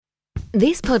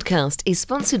This podcast is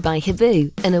sponsored by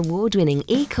Hibu, an award-winning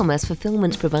e-commerce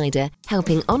fulfillment provider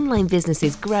helping online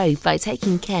businesses grow by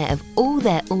taking care of all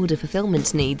their order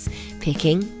fulfillment needs,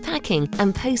 picking, packing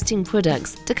and posting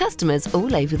products to customers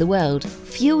all over the world.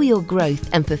 Fuel your growth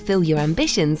and fulfill your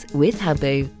ambitions with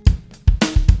Hibu.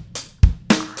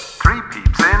 Three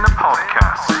Peeps in a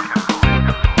Podcast.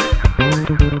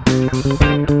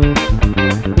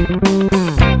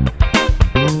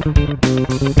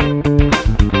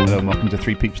 Hello and welcome to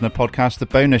Three Peeps in a Podcast, the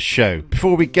bonus show.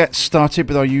 Before we get started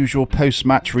with our usual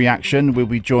post-match reaction, we'll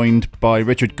be joined by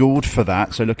Richard Gould for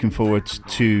that, so looking forward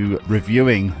to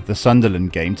reviewing the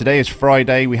Sunderland game. Today is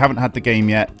Friday, we haven't had the game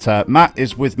yet. Matt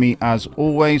is with me as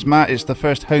always. Matt, it's the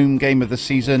first home game of the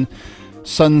season.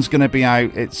 Sun's going to be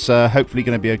out. It's hopefully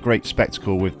going to be a great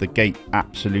spectacle with the gate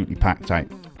absolutely packed out.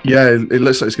 Yeah, it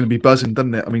looks like it's going to be buzzing,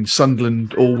 doesn't it? I mean,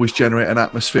 Sunderland always generate an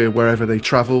atmosphere wherever they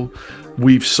travel.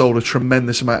 We've sold a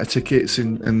tremendous amount of tickets,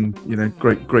 and you know,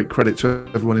 great credit to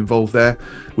everyone involved there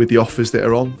with the offers that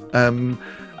are on. And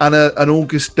an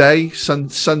August day, sun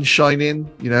shining,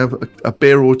 you know, a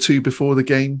beer or two before the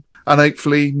game, and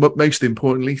hopefully, most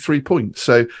importantly, 3 points.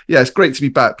 So yeah, it's great to be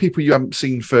back. People you haven't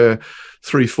seen for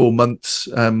 3-4 months.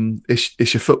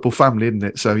 It's your football family, isn't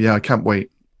it? So yeah, I can't wait.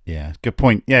 Yeah, good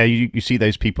point. Yeah, you see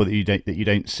those people that you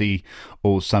don't see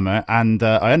all summer, and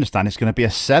I understand it's going to be a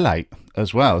sellout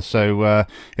as well. So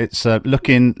it's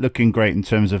looking great in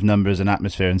terms of numbers and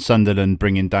atmosphere. And Sunderland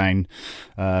bringing down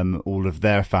all of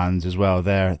their fans as well.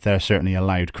 They're certainly a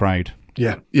loud crowd.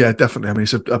 Yeah, definitely. I mean,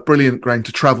 it's a brilliant ground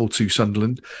to travel to,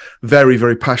 Sunderland. Very,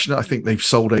 very passionate. I think they've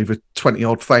sold over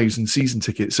 20-odd thousand season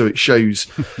tickets. So it shows,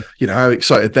 you know, how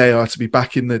excited they are to be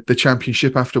back in the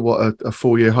Championship after what a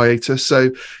 4-year hiatus.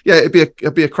 So yeah,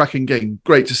 it'd be a cracking game.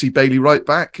 Great to see Bailey Wright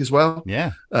back as well.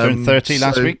 Yeah, turned 30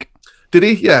 last week. Did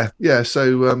he? Yeah.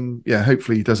 So,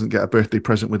 hopefully he doesn't get a birthday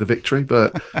present with a victory.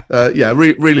 But,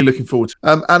 really looking forward to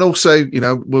it. And also, you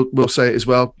know, we'll say it as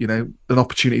well, you know, an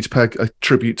opportunity to pay a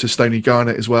tribute to Stoney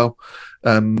Garnett as well.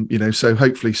 You know, so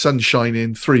hopefully sun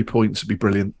shining, 3 points would be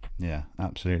brilliant. Yeah,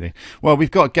 absolutely. Well,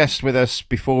 we've got a guest with us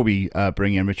before we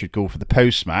bring in Richard Gould for the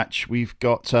post-match. We've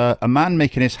got a man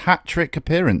making his hat-trick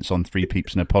appearance on Three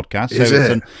Peeps in a Podcast.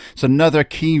 So it's another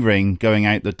key ring going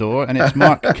out the door, and it's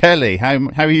Mark Kelly. How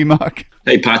are you, Mark?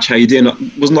 Hey, Patch, how you doing?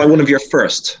 Wasn't I one of your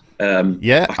first?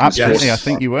 Yeah, absolutely. I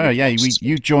think you were. Yeah,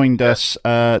 you joined us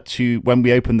to when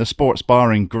we opened the Sports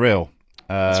Bar and Grill.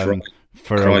 That's right.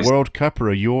 For a World Cup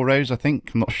or a Euros, I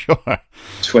think. I'm not sure.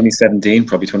 2017,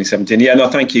 probably 2017. Yeah, no,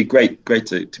 thank you. Great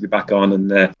to be back on.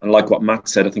 And like what Matt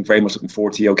said, I think very much looking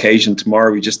forward to the occasion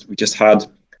tomorrow. We just had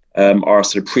our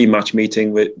sort of pre-match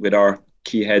meeting with our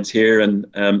key heads here, and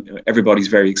everybody's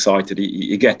very excited.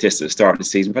 You get this at the start of the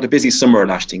season. We've had a busy summer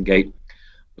at Ashton Gate.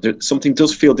 But something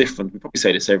does feel different. We probably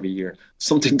say this every year.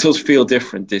 Something does feel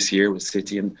different this year with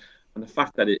City, and the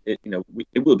fact that it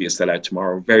will be a sellout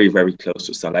tomorrow, very, very close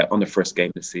to a sellout on the first game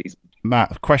of the season.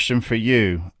 Matt, question for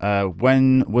you.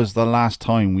 When was the last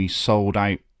time we sold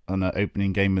out on an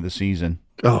opening game of the season?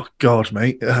 Oh, God,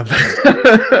 mate.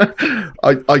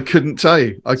 I couldn't tell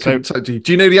you. Do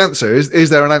you know the answer? Is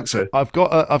there an answer? I've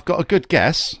got a good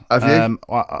guess. Have you?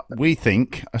 We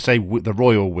think, I say the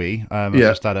royal we, I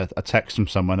just had a text from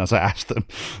someone as I asked them.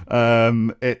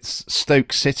 It's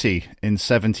Stoke City in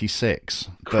 76.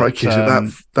 Crikey, is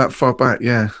it that far back?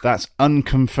 Yeah. That's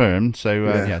unconfirmed, so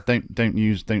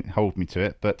don't hold me to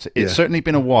it. But it's certainly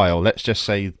been a while, let's just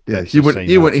say. Yeah, you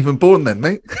weren't even born then,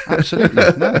 mate.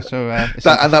 Absolutely. No, so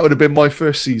that would have been my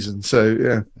first season, so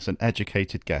yeah. It's an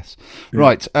educated guess. Yeah.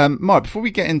 Right, Mark, before we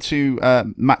get into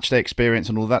match day experience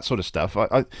and all that sort of stuff,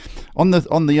 I on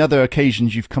the other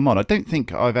occasions you've come on, I don't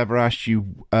think I've ever asked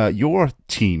you your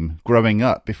team growing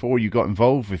up before you got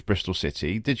involved with Bristol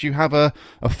City. Did you have a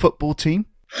football team?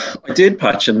 I did,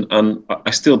 Patch, and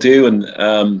I still do.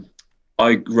 And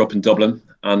I grew up in Dublin,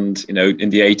 and you know, in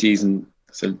the 80s and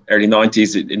so early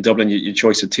 90s in Dublin, your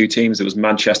choice of two teams. It was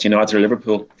Manchester United or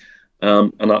Liverpool.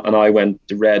 And I went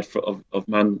the red of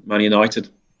Man United.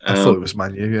 I thought it was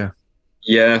Man U, yeah.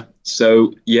 Yeah,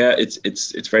 so yeah,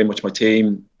 it's very much my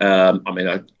team. I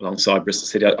mean, alongside Bristol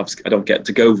City, I don't get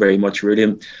to go very much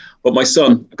really. But my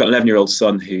son, I've got an 11-year-old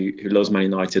son who loves Man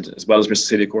United as well as Bristol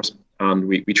City, of course. And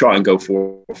we try and go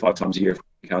 4 or 5 times a year if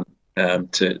we can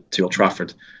to Old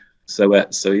Trafford. So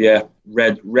yeah,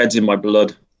 red's in my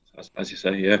blood. As you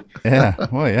say, yeah. Yeah,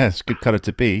 well, yeah, it's a good colour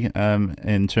to be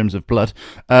in terms of blood.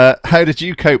 How did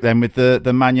you cope then with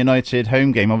the Man United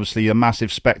home game? Obviously, a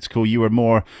massive spectacle. You were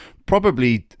more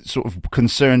probably sort of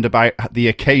concerned about the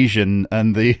occasion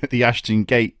and the Ashton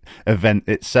Gate event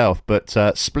itself, but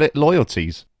split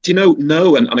loyalties. Do you know?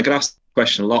 No, and I get asked the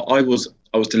question a lot. I was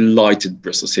I was delighted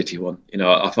Bristol City won. You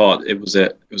know, I thought it was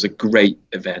a great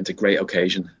event, a great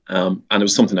occasion, and it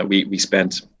was something that we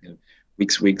spent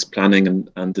weeks planning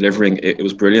and delivering. It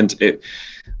was brilliant. It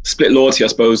split loyalty, I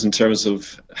suppose, in terms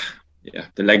of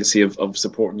the legacy of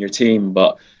supporting your team,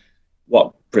 but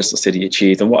what Bristol City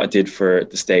achieved and what it did for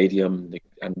the stadium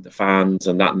and the fans.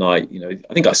 And that night, you know,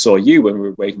 I think I saw you when we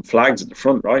were waving flags at the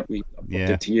front, right? I bumped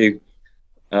into you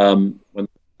when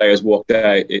players walked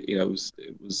out. It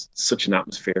was such an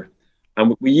atmosphere,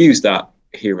 and we use that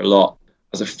here a lot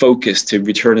as a focus to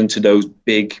return into those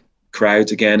big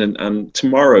crowds again. And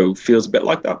tomorrow feels a bit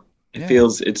like that. It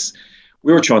feels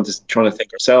we were trying to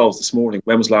think ourselves this morning.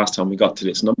 When was the last time we got to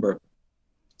this number?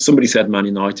 Somebody said Man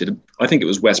United. I think it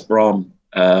was West Brom,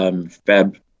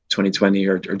 Feb 2020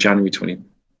 or January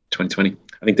 2020.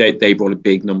 I think they brought a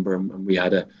big number and we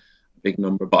had a big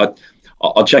number. But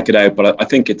I'll check it out. But I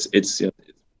think it's been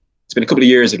a couple of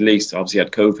years at least. Obviously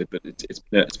had COVID, but it's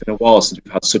been a while since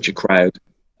we've had such a crowd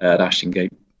at Ashton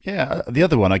Gate. Yeah, the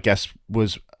other one, I guess,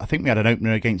 was I think we had an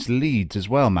opener against Leeds as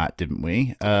well, Matt, didn't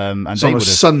we? And it's on a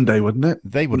Sunday, wouldn't it?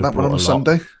 They would have brought a lot.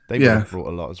 Sunday. They would have brought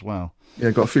a lot as well. Yeah,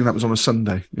 got a feeling that was on a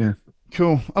Sunday. Yeah.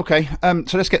 Cool. Okay.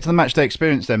 So let's get to the matchday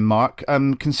experience then, Mark.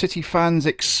 Can City fans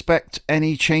expect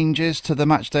any changes to the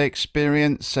matchday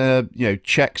experience?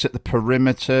 Checks at the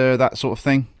perimeter, that sort of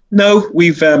thing. No,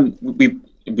 we've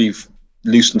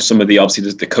loosened some of the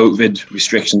COVID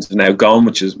restrictions are now gone,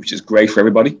 which is great for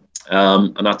everybody.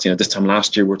 And that's this time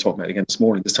last year we were talking about it again this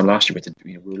morning. This time last year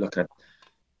we were looking at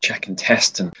check and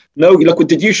test, and with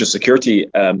the usual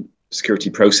security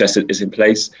process is in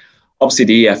place. Obviously,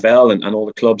 the EFL and all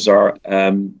the clubs are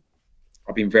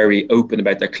being very open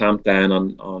about their clampdown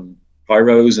on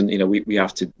pyros, and we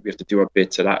have to do our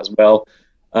bit to that as well.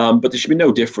 But there should be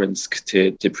no difference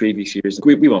to previous years.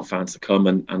 We want fans to come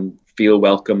and feel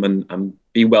welcome and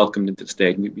be welcomed into the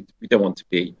stadium. We don't want to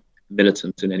be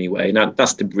militant in any way. And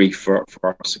that's the brief for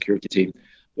our security team,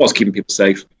 was keeping people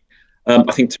safe.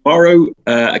 I think tomorrow,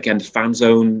 again, the fan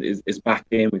zone is back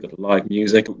in. We've got live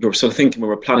music. We were sort of thinking when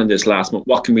we were planning this last month,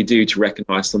 what can we do to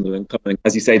recognise Sunderland coming?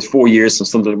 As you say, it's 4 years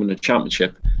since Sunderland won the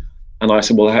championship. And I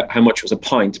said, well, how much was a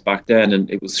pint back then? And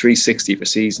it was $3.60 for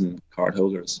season card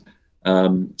holders.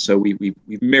 So we've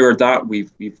mirrored that.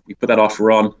 We've put that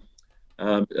offer on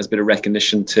as a bit of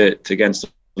recognition to against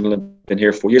Sunderland. Been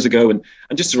here 4 years ago, and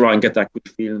just to try and get that good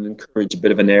feeling, encourage a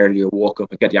bit of an earlier walk up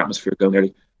and get the atmosphere going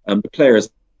early. The players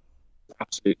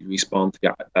absolutely respond to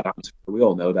that atmosphere. We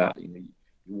all know that. You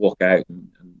walk out and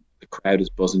the crowd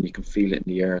is buzzing. You can feel it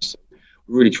in the air. So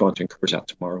we're really trying to encourage that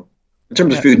tomorrow. In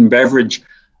terms of food and beverage,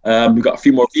 we've got a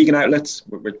few more vegan outlets.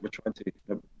 We're trying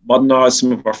to modernise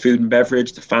some of our food and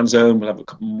beverage. The fan zone will have a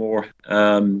couple more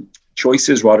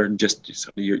choices rather than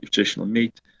just your traditional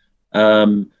meat.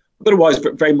 Otherwise,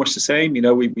 very much the same.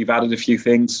 We've added a few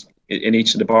things in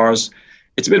each of the bars.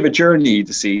 It's a bit of a journey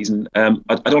this season. I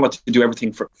don't like to do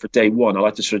everything for day one. I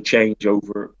like to sort of change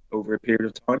over a period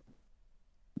of time,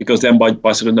 because then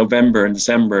by sort of November and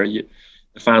December, the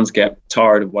fans get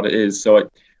tired of what it is. So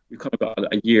we've kind of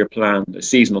got a year plan, a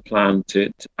seasonal plan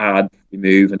to add,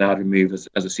 remove as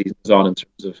the season goes on in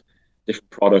terms of different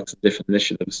products and different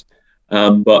initiatives.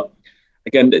 But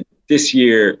again, this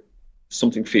year,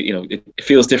 it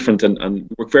feels different, and we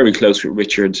work very close with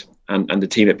Richard and the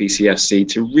team at BCFC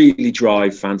to really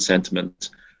drive fan sentiment,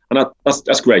 and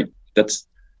that's great. That's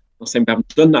not saying we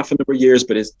haven't done that for a number of years,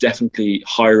 but it's definitely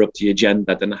higher up the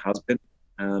agenda than it has been,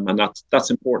 and that's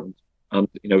important. And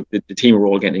the team are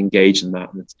all getting engaged in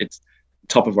that, and it's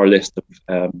top of our list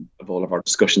of all of our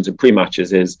discussions and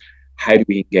pre-matches is how do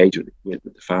we engage with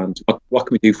the fans? What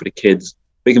can we do for the kids?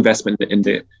 Big investment in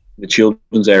the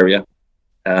children's area.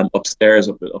 Upstairs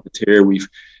up the tier, we've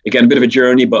again a bit of a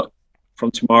journey, but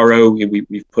from tomorrow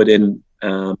we've put in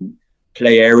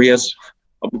play areas.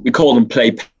 We call them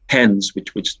play pens,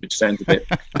 which sounds a bit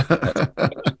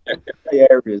play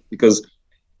areas, because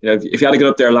if you had to get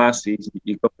up there last season,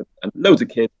 you go up and loads of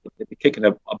kids they'd be kicking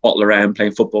a bottle around,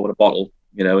 playing football with a bottle,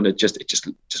 and it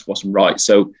just wasn't right.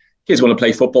 So kids want to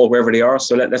play football wherever they are,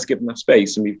 so let's give them that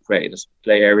space, and we've created a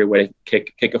play area where they can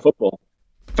kick a football.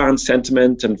 Fan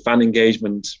sentiment and fan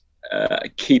engagement, a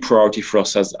key priority for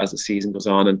us as the season goes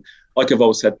on. And like I've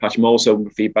always said, Patrick, I'm also open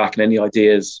for feedback and any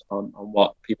ideas on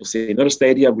what people see in other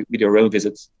stadia. We do our own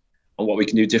visits on what we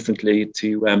can do differently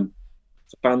to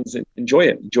fans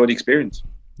enjoy the experience.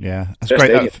 Yeah, that's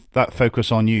great. That focus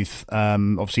on youth.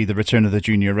 Obviously, the return of the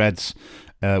Junior Reds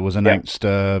was announced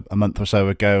a month or so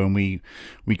ago, and we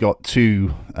got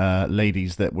two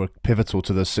ladies that were pivotal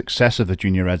to the success of the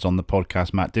Junior Reds on the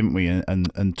podcast, Matt, didn't we?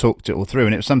 And talked it all through,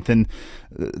 and it was something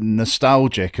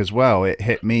nostalgic as well. It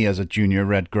hit me as a Junior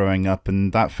Red growing up,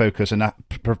 and that focus and that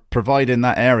providing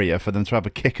that area for them to have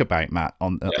a kickabout, Matt,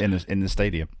 in the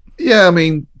stadium. Yeah, I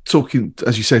mean, talking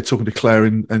to Claire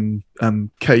and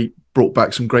Kate brought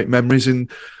back some great memories, and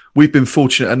we've been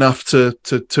fortunate enough to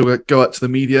go out to the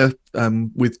media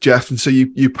with Jeff, and so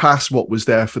you pass what was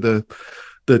there for the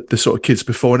sort of kids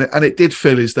before, and it did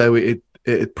feel as though it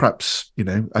perhaps,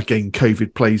 again,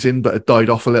 COVID plays in, but it died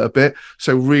off a little bit.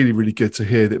 So really, really good to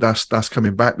hear that that's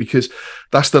coming back, because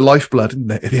that's the lifeblood, isn't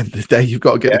it? At the end of the day, you've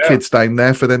got to get the kids down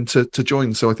there for them to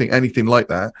join. So I think anything like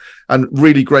that, and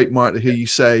really great, Mark, to hear you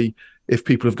say if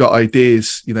people have got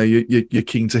ideas, you're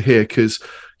keen to hear, because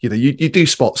you do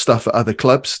spot stuff at other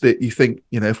clubs that you think,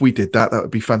 if we did that would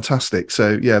be fantastic.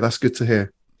 So yeah, that's good to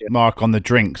hear. Mark, on the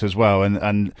drinks as well,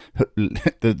 and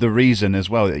the reason as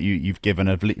well that you've given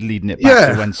of leading it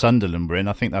back to when Sunderland were in,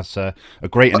 I think that's a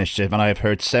great initiative, and I have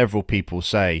heard several people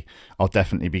say I'll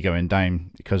definitely be going down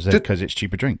because it's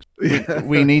cheaper drinks.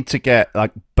 We need to get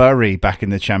like Bury back in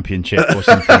the Championship or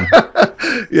something.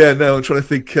 Yeah, no, I'm trying to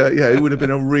think. It would have been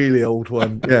a really old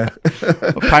one. Yeah,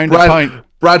 a pint.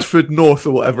 Bradford North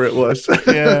or whatever it was.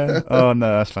 Yeah. Oh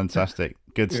no, that's fantastic.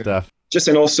 Good stuff. Just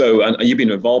and also, and you've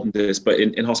been involved in this, but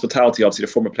in hospitality, obviously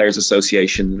the Former Players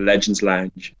Association, the Legends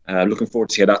Lounge. Looking forward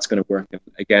to see how that's going to work.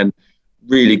 Again,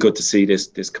 really good to see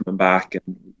this coming back.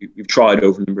 And we've tried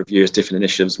over a number of years different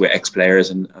initiatives with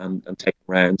ex-players and take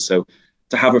them around. So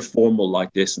to have a formal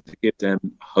like this and to give them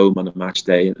a home on a match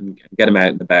day and get them out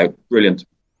and about, brilliant.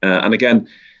 And again,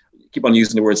 keep on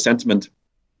using the word sentiment.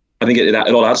 I think it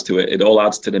all adds to it. It all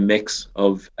adds to the mix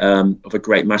of a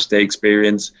great match day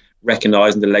experience,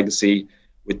 recognising the legacy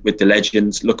with the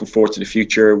legends, looking forward to the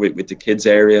future with the kids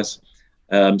areas.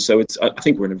 So I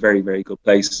think we're in a very, very good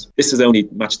place. This is only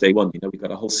match day one. We've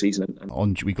got a whole season.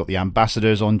 We've got the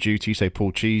ambassadors on duty, so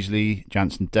Paul Cheesley,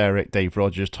 Jansen Derrick, Dave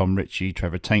Rogers, Tom Ritchie,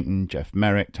 Trevor Tainton, Jeff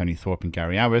Merrick, Tony Thorpe and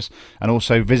Gary Hours, and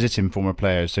also visiting former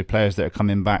players, so players that are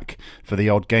coming back for the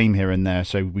odd game here and there.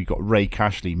 So we've got Ray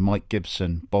Cashley, Mike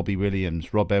Gibson, Bobby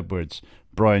Williams, Rob Edwards,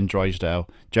 Brian Drysdale,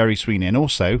 Jerry Sweeney, and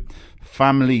also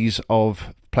families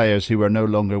of players who are no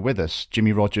longer with us,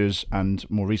 Jimmy Rogers and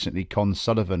more recently Con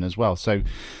Sullivan as well. So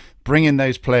bringing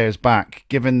those players back,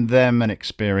 giving them an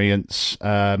experience,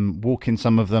 walking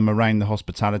some of them around the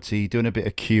hospitality, doing a bit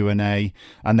of Q&A,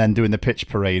 and then doing the pitch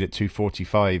parade at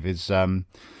 2:45 is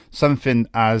something,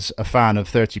 as a fan of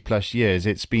 30 plus years,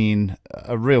 it's been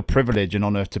a real privilege and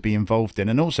honour to be involved in.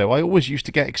 And also, I always used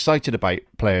to get excited about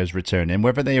players returning,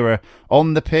 whether they were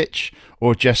on the pitch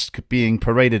or just being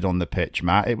paraded on the pitch,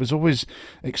 Matt. It was always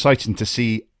exciting to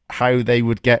see how they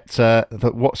would get,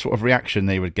 what sort of reaction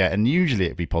they would get. And usually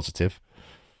it'd be positive.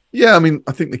 Yeah, I mean,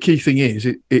 I think the key thing is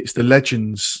it's the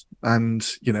legends, and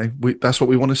that's what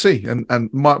we want to see.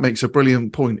 And Mark makes a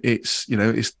brilliant point. It's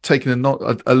it's taking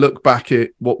a look back at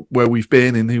where we've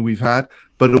been and who we've had,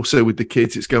 but also with the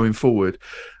kids, it's going forward.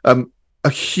 A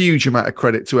huge amount of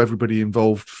credit to everybody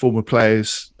involved, former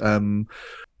players.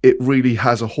 It really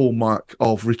has a hallmark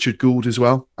of Richard Gould as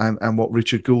well, and what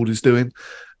Richard Gould is doing.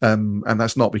 And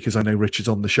that's not because I know Richard's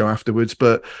on the show afterwards,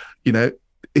 but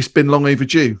it's been long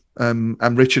overdue.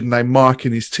 And Richard and now Mark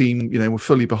and his team, were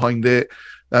fully behind it.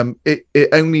 It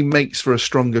only makes for a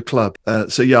stronger club.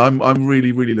 So yeah, I'm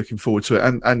really, really looking forward to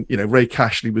it. And Ray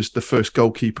Cashley was the first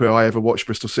goalkeeper I ever watched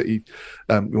Bristol City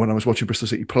when I was watching Bristol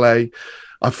City play.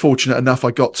 I'm fortunate enough I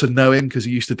got to know him because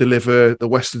he used to deliver the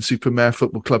Weston-super-Mare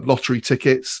Football Club lottery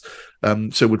tickets.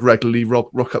 So would regularly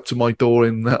rock up to my door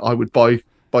and I would buy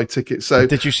tickets. So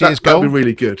did you see his goal? That'd be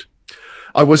really good.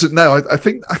 I wasn't. No, I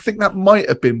think that might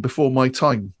have been before my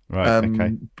time. Right.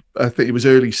 Okay. I think it was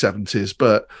early 70s,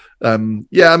 but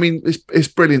yeah, I mean, it's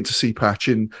brilliant to see Patch,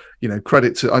 and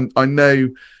credit to. I know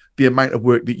the amount of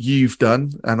work that you've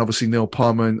done, and obviously Neil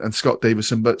Palmer and Scott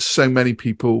Davison, but so many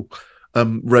people.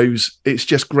 Rose, it's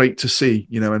just great to see,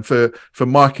 and for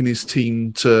Mark and his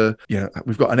team to,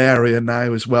 we've got an area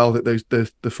now as well that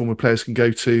the former players can go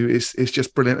to. It's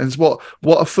just brilliant, and it's what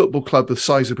a football club the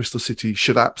size of Bristol City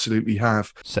should absolutely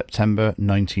have. September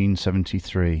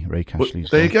 1973, Ray Cashley's.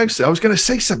 There you go. So I was going to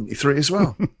say 73 as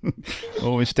well.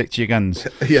 Always stick to your guns.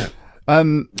 Yeah.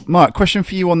 Mark, question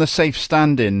for you on the safe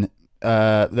standing.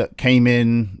 That came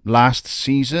in last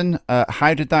season.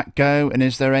 How did that go? And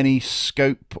is there any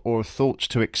scope or thoughts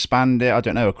to expand it? I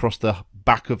don't know, across the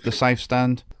back of the South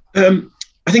Stand? I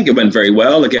think it went very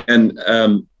well. Again,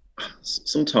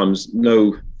 sometimes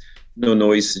no no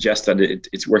noise suggests that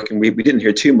it's working. We didn't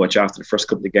hear too much after the first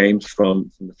couple of games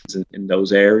from the fans in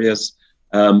those areas.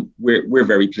 We're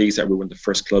very pleased that we're one of the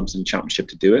first clubs in the Championship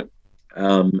to do it.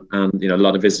 And a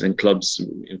lot of visiting clubs, a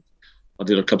lot of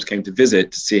the other clubs came to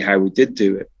visit to see how we did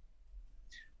do it.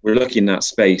 We're lucky in that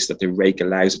space that the rake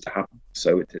allows it to happen.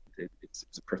 So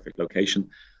it's a perfect location.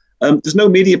 There's no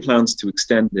media plans to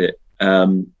extend it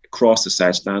across the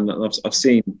South Stand. I've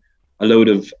seen a load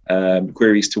of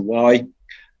queries to why.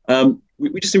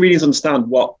 We just really need to understand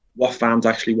what fans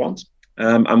actually want,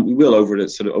 and we will over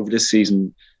this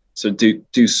season. So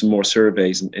do some more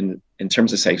surveys in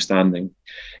terms of safe standing.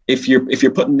 If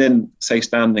you're putting in safe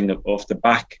standing off the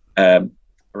back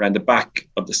around the back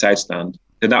of the South Stand,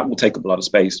 then that will take up a lot of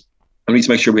space. And we need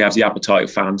to make sure we have the appetite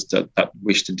of fans that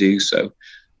wish to do so.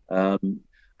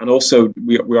 And also,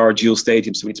 we are a dual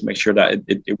stadium, so we need to make sure that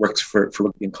it works for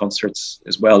rugby and concerts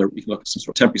as well, or we can look at some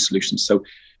sort of temporary solutions. So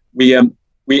we're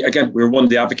one of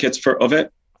the advocates of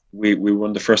it. We were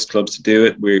one of the first clubs to do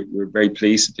it. We're very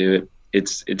pleased to do it.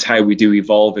 It's how we do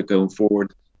evolve it going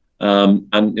forward.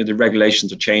 And the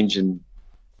regulations are changing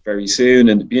very soon,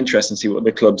 and it'd be interesting to see what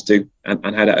other clubs do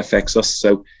and how that affects us.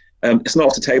 So it's not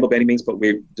off the table by any means, but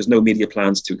there's no media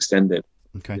plans to extend it.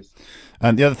 Okay.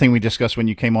 And the other thing we discussed when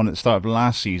you came on at the start of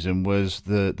last season was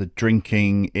the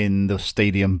drinking in the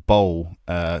stadium bowl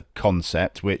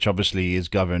concept, which obviously is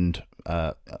governed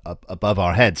above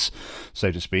our heads,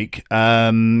 so to speak.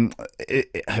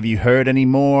 Have you heard any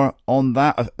more on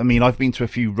that? I mean, I've been to a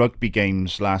few rugby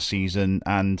games last season,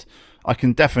 and I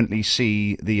can definitely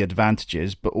see the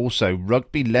advantages, but also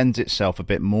rugby lends itself a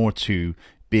bit more to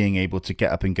being able to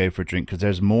get up and go for a drink because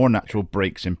there's more natural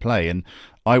breaks in play, and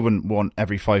I wouldn't want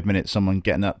every 5 minutes someone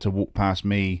getting up to walk past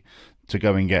me to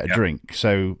go and get a drink.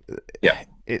 So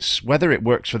it's whether it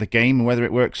works for the game and whether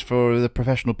it works for the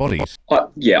professional bodies.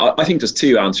 I think there's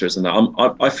two answers in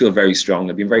that. I feel very strongly,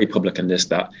 I've been very public in this,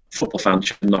 that football fans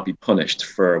should not be punished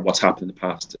for what's happened in the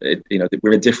past.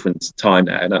 We're in a different time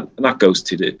now, and that goes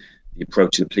to the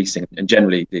approach to the policing and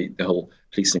generally the whole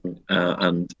policing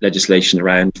and legislation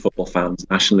around football fans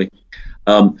nationally.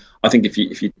 I think if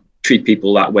you treat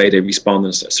people that way, they respond in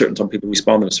a certain type of people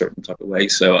respond in a certain type of way.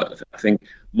 So I think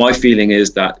my feeling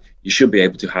is that you should be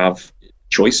able to have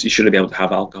choice. You should be able to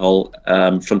have alcohol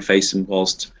front facing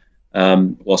whilst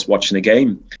watching a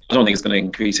game. I don't think it's going to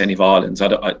increase any violence.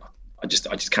 I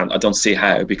just can't. I don't see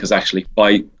how, because actually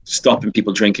by stopping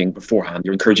people drinking beforehand,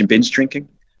 you're encouraging binge drinking.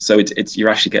 So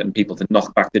you're actually getting people to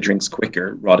knock back the drinks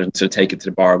quicker rather than to take it to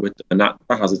the bar with them, and that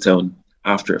has its own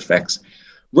after effects.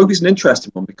 Rugby's an interesting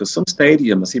one because some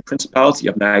stadiums, I see Principality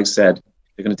have now said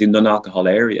they're going to do non-alcohol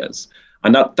areas.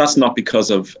 And that's not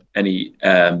because of any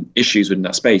issues within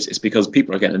that space. It's because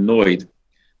people are getting annoyed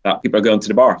that people are going to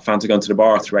the bar, fans are going to the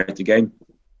bar throughout the game.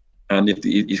 And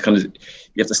you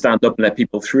have to stand up and let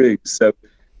people through. So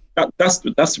that's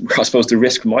I suppose the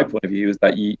risk from my point of view is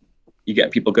that you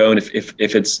get people going if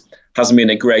it's hasn't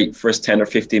been a great first 10 or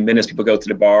 15 minutes, people go to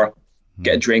the bar,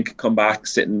 get a drink, come back,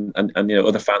 sit and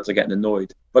other fans are getting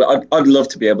annoyed. But I'd love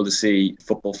to be able to see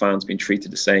football fans being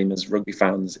treated the same as rugby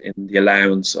fans in the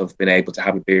allowance of being able to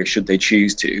have a beer should they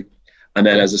choose to. And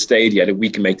then as a stadium, we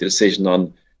can make the decision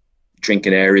on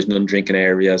drinking areas, non-drinking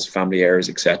areas, family areas,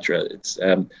 etc.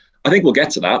 I think we'll get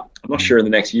to that. I'm not sure in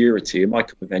the next year or two. It might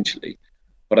come eventually.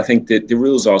 But I think the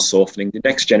rules are softening. The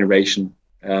next generation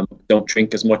don't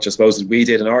drink as much, I suppose, as we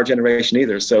did in our generation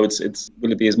either. So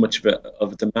will it be as much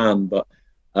of a demand? But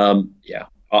I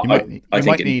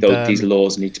think these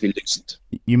laws need to be loosened.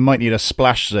 You might need a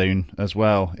splash zone as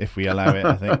well if we allow it,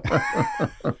 I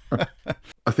think.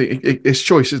 I think it's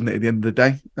choice, isn't it, at the end of the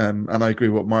day? And I agree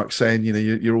with what Mark's saying.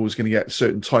 You're always going to get a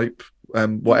certain type,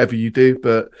 whatever you do,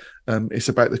 but it's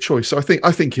about the choice. So I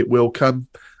think it will come.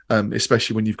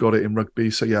 Especially when you've got it in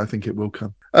rugby. So, yeah, I think it will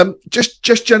come.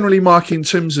 Just generally, Mark, in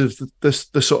terms of the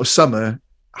sort of summer,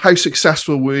 how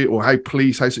successful were you, or how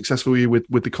successful were you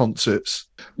with the concerts?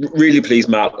 Really pleased,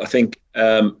 Matt. I think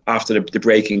after the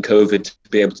break in COVID, to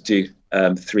be able to do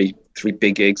three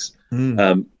big gigs,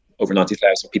 over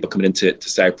 90,000 people coming into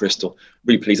South Bristol.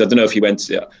 Really pleased. I don't know if you went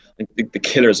to it. I think the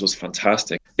Killers was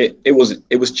fantastic. It was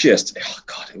just,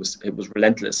 it was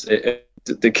relentless.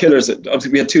 The Killers,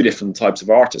 obviously we had two different types of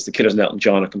artists. The Killers and Elton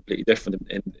John are completely different,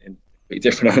 completely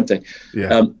different, aren't they?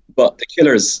 Yeah. But the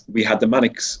Killers, we had the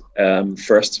Manics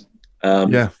first.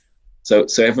 So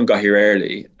everyone got here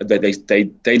early. They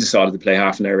decided to play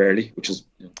half an hour early, which is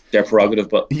their prerogative.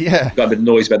 But got a bit of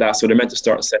noise about that. So they're meant to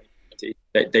start at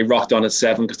 7:30. They rocked on at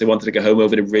 7 because they wanted to get home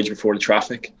over the bridge before the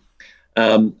traffic.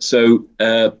 So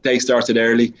they started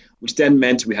early, which then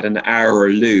meant we had an hour or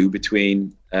loo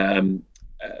between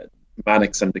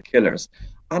Manics and the Killers.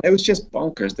 And it was just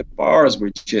bonkers. The bars were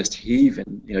just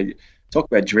heaving. Talk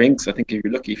about drinks. I think you're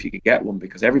lucky if you could get one,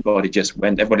 because everybody just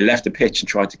went. Everybody left the pitch and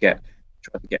tried to get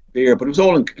beer. But it was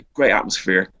all in a great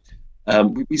atmosphere.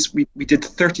 We did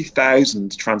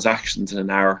 30,000 transactions in an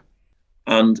hour,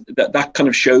 and that kind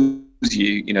of shows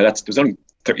you. There's only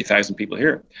 30,000 people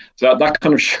here, so that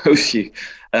kind of shows you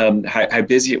how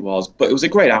busy it was. But it was a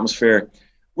great atmosphere.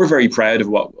 We're very proud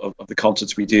of the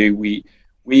concerts we do.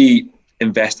 We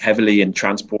invest heavily in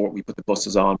transport. We put the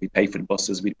buses on. We pay for the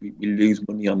buses. We lose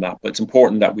money on that, but it's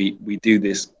important that we do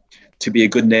this to be a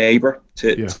good neighbour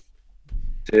to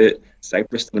South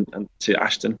Bristol and to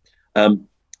Ashton.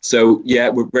 So yeah,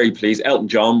 we're very pleased. Elton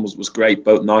John was great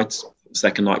both nights. The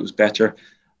second night was better.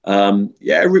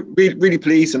 Really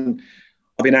pleased, and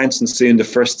I'll be announcing soon the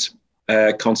first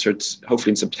concert,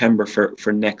 hopefully in September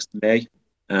for next May.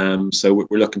 So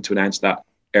we're looking to announce that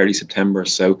early September.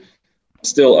 So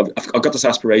still, I've got this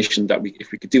aspiration that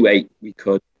if we could do 8, we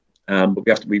could,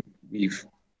 but we've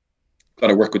got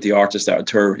to work with the artists that are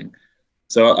touring.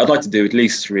 So I'd like to do at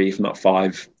least 3, if not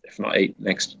 5, if not 8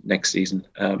 next season.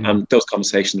 And those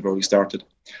conversations have already started.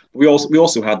 We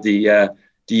also had the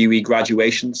UE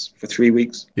graduations for 3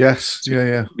 weeks. Yes,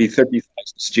 yeah. We 30,000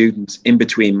 students in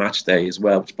between match day as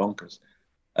well, which is bonkers.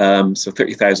 So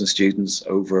 30,000 students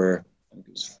over, I think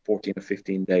it was 14 or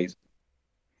 15 days.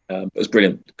 It was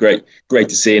brilliant, great to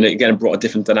see, and again, it brought a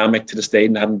different dynamic to the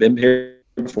stadium that hadn't been here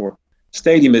before. The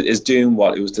stadium is doing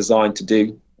what it was designed to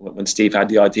do. When Steve had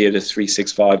the idea of the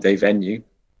 365-day venue,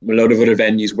 a lot of other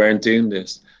venues weren't doing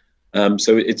this.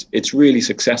 So it's really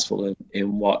successful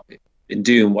in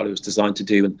doing what it was designed to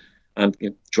do, and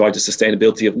drive the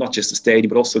sustainability of not just the stadium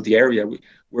but also the area.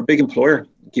 We're a big employer.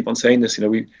 I keep on saying this.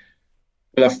 We'll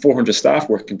have 400 staff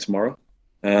working tomorrow.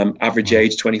 Average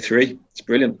age 23. It's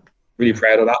brilliant. Really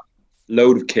proud of that.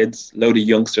 Load of kids, load of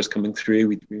youngsters coming through.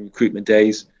 We recruitment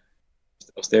days.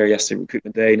 I was there yesterday,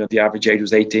 recruitment day. The average age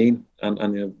was 18,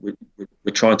 and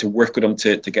we're trying to work with them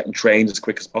to get them trained as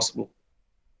quick as possible.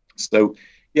 So,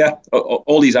 yeah,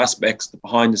 all these aspects, the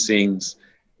behind the scenes,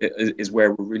 is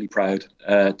where we're really proud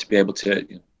to be able to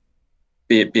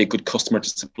be a good customer to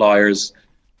suppliers,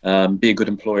 be a good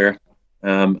employer,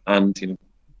 and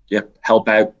help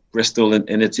out Bristol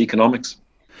in its economics.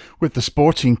 With the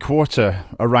Sporting Quarter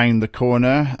around the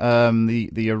corner,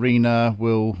 the arena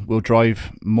will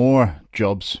drive more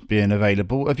jobs being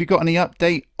available. Have you got any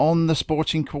update on the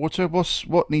Sporting Quarter?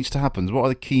 What needs to happen? What are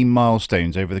the key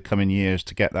milestones over the coming years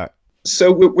to get that?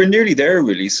 So we're nearly there,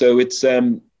 really. So it's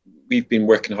we've been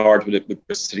working hard with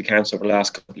Bristol City Council over the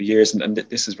last couple of years, and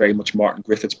this is very much Martin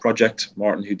Griffith's project.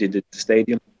 Martin, who did the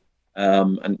stadium,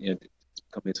 and it's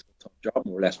become his top job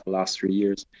more or less for the last 3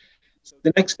 years. So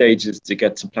the next stage is to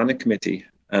get some planning committee,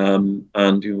 and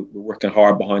we're working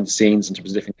hard behind the scenes in terms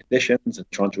of different conditions and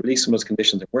trying to release some of those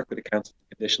conditions and work with the council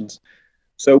conditions.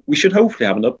 So we should hopefully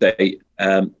have an update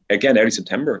again early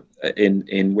September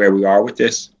in where we are with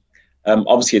this.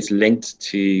 Obviously, it's linked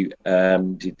to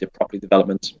the property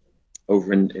development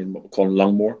over in what we're calling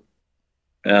Longmore.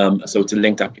 So it's a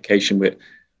linked application with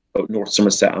both North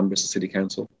Somerset and Bristol City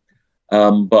Council.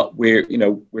 But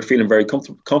we're feeling very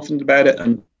confident about it,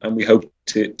 and we hope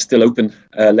to still open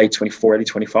late 24, early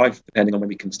 25, depending on when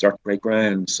we can start to break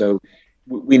ground. So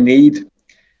we need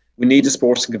a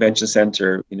sports and convention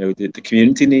centre. The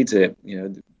community needs it.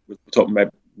 We're talking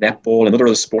about netball and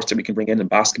other sports that we can bring in, and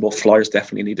basketball. Flyers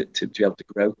definitely need it to be able to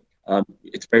grow.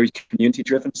 It's very community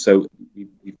driven, so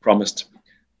we've promised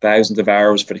thousands of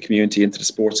hours for the community into the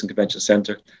sports and convention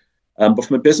centre. But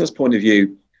from a business point of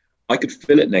view, I could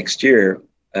fill it next year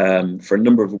for a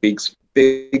number of weeks.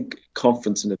 Big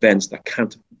conference and events that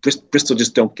Bristol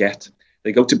just don't get.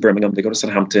 They go to Birmingham, they go to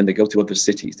Southampton, they go to other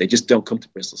cities. They just don't come to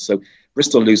Bristol. So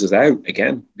Bristol loses out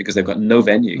again because they've got no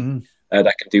venue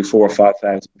that can do 4,000 or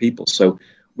 5,000 people. So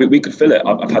we could fill it.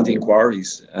 I've had the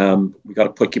inquiries. We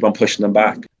got to keep on pushing them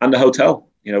back. And the hotel,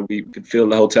 we could fill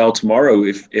the hotel tomorrow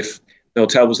if the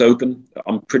hotel was open.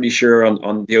 I'm pretty sure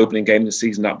on the opening game of the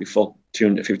season that'd be full,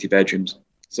 250 bedrooms.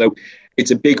 So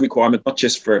it's a big requirement, not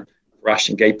just for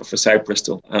Ashton Gate, but for South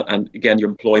Bristol. And again, your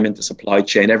employment, the supply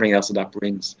chain, everything else that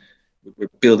brings. We're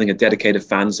building a dedicated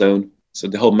fan zone. So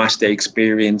the whole match day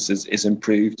experience is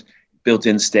improved.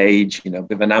 Built-in stage,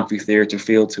 with an amphitheatre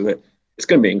feel to it. It's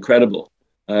going to be incredible.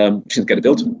 Just get it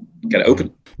built, get it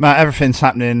open. Matt, everything's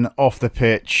happening off the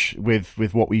pitch with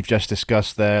what we've just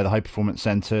discussed there, the High Performance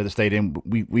Centre, the stadium.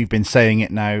 We've been saying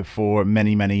it now for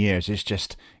many, many years. It's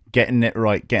just getting it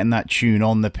right, getting that tune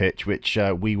on the pitch, which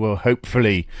we will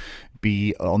hopefully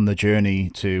be on the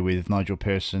journey with Nigel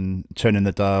Pearson turning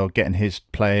the dial, getting his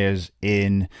players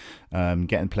in,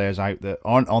 getting players out that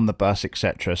aren't on the bus,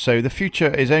 etc. So the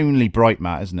future is only bright,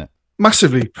 Matt, isn't it?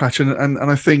 Massively, Patrick, and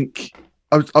I think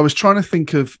I was trying to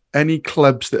think of any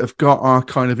clubs that have got our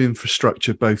kind of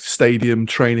infrastructure, both stadium,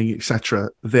 training, etc.,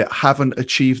 that haven't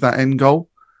achieved that end goal,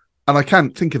 and I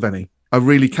can't think of any. I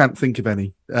really can't think of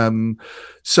any.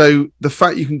 So the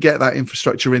fact you can get that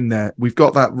infrastructure in there, we've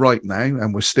got that right now,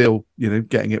 and we're still,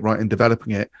 getting it right and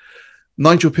developing it.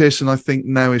 Nigel Pearson, I think,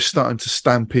 now is starting to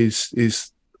stamp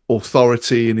his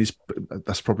authority and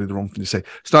that's probably the wrong thing to say,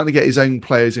 starting to get his own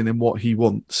players in what he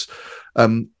wants.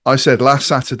 I said last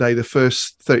Saturday, the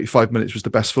first 35 minutes was the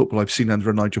best football I've seen under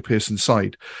a Nigel Pearson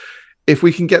side. If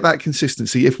we can get that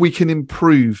consistency, if we can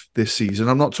improve this season,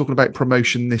 I'm not talking about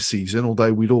promotion this season,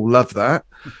 although we'd all love that.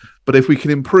 But if we can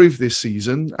improve this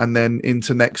season and then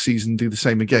into next season do the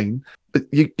same again, but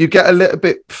you get a little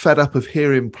bit fed up of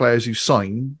hearing players who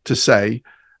sign to say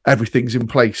everything's in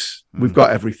place. We've got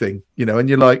everything, and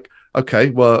you're like, okay,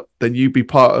 well, then you be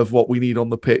part of what we need on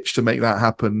the pitch to make that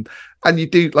happen. And you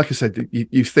do, like I said,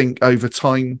 you think over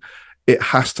time, it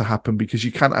has to happen because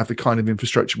you can't have the kind of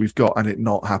infrastructure we've got and it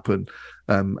not happen.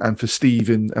 And for Steve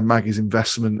and Maggie's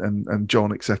investment and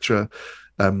John, etc.,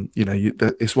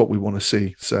 it's what we want to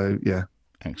see. So, yeah.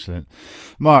 Excellent.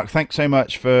 Mark, thanks so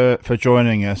much for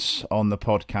joining us on the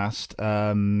podcast.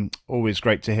 Always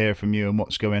great to hear from you and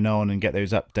what's going on and get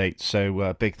those updates.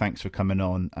 So big thanks for coming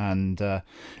on and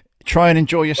try and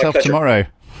enjoy yourself tomorrow.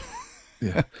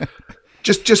 Yeah.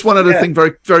 Just one other thing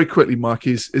very, very quickly, Mark,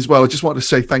 is as well, I just want to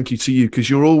say thank you to you because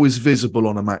you're always visible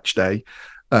on a match day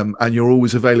and you're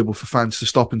always available for fans to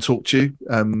stop and talk to you,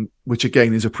 which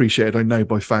again is appreciated, I know,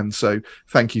 by fans. So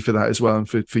thank you for that as well and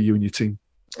for you and your team.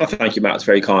 Oh, thank you, Matt. It's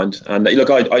very kind. And look,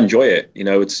 I enjoy it.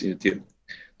 It's the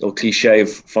little cliche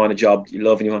of find a job you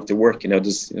love and you don't have to work.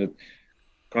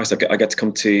 Christ, I get to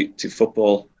come to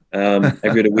football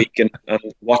every other week and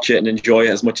watch it and enjoy it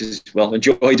as much as,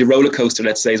 enjoy the roller coaster,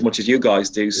 let's say, as much as you guys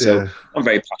do. So I'm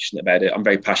very passionate about it. I'm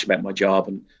very passionate about my job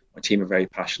and my team are very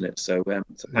passionate. So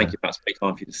thank you, Matt. It's very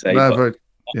kind for you to say. No,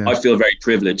 I feel very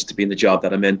privileged to be in the job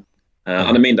that I'm in.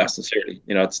 And I mean that sincerely.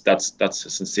 That's a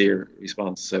sincere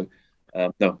response. So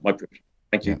no, my privilege.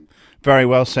 Thank you. Yeah. Very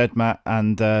well said, Matt,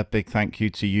 and big thank you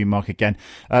to you, Mark, again.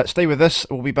 Stay with us.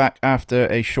 We'll be back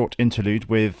after a short interlude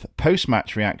with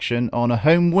post-match reaction on a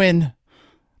home win.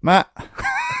 Matt?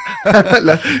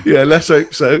 Let's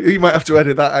hope so. You might have to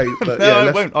edit that out. But no,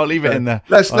 I won't. I'll leave it in there.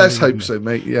 Let's hope so,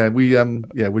 mate. Yeah,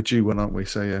 we're due one, aren't we?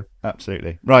 So, yeah.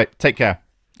 Absolutely. Right, take care.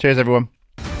 Cheers, everyone.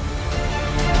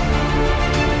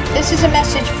 This is a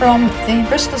message from the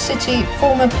Bristol City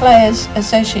Former Players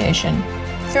Association.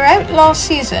 Throughout last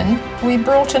season, we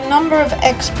brought a number of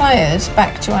ex-players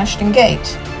back to Ashton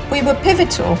Gate. We were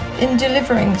pivotal in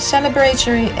delivering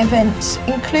celebratory events,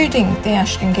 including the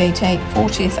Ashton Gate 8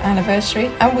 40th anniversary,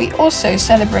 and we also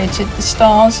celebrated the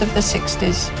stars of the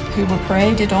 60s who were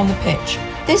paraded on the pitch.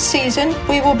 This season,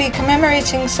 we will be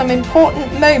commemorating some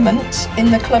important moments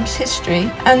in the club's history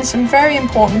and some very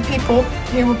important people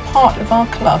who were part of our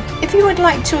club. If you would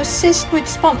like to assist with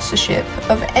sponsorship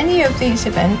of any of these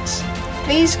events,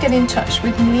 please get in touch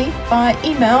with me via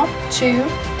email to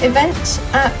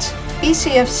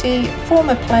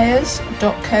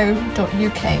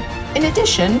events@bcfcformerplayers.co.uk. In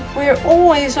addition, we are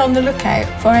always on the lookout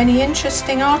for any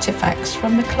interesting artefacts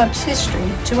from the club's history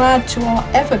to add to our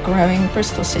ever-growing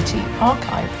Bristol City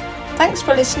archive. Thanks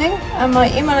for listening, and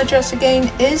my email address again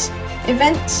is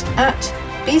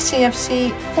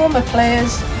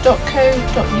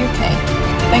events@bcfcformerplayers.co.uk.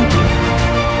 Thank you.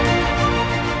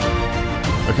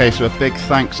 Okay, so a big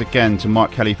thanks again to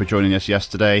Mark Kelly for joining us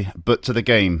yesterday. But to the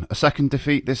game, a second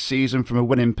defeat this season from a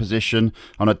winning position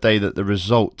on a day that the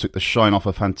result took the shine off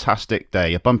a fantastic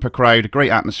day. A bumper crowd, a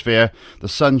great atmosphere, the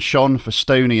sun shone for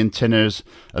Stoney and Tinners,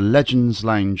 a Legends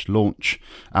Lounge launch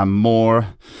and more.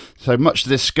 So much to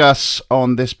discuss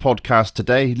on this podcast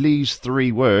today. Lee's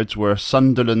 3 words were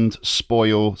Sunderland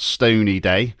spoil Stoney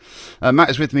Day. Matt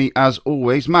is with me as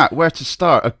always. Matt, where to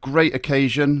start? A great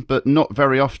occasion, but not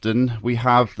very often we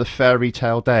have the fairy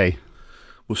tale day.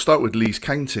 We'll start with Lee's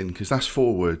counting because that's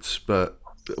 4 words, but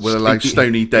we'll allow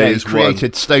Stoney Day as one.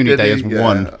 Created Stoney Day as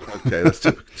one. Okay, that's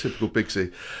typical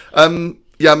Bigsy. I'm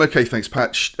okay, thanks,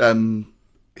 Patch.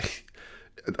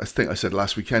 I think I said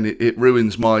last weekend, it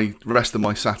ruins the rest of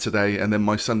my Saturday and then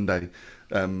my Sunday.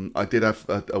 I did have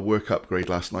a work upgrade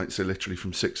last night, so literally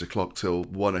from 6 o'clock till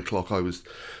 1 o'clock I was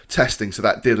testing, so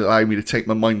that did allow me to take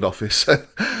my mind off it. So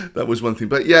that was one thing.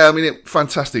 But yeah, I mean,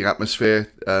 fantastic atmosphere.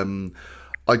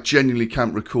 I genuinely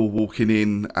can't recall walking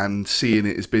in and seeing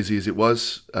it as busy as it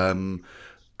was.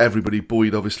 everybody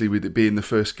buoyed, obviously, with it being the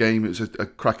first game. It was a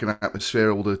cracking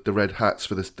atmosphere, all the red hats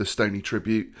for the Stoney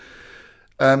tribute.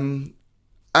 And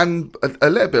a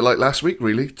little bit like last week,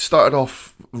 really. Started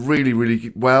off really,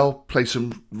 really well, played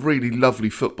some really lovely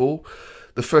football.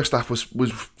 The first half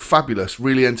was fabulous,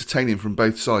 really entertaining from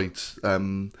both sides.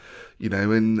 And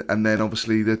then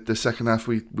obviously the second half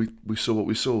we saw what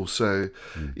we saw. So,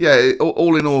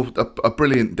 all in all, a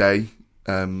brilliant day.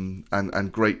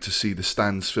 And great to see the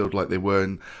stands filled like they were,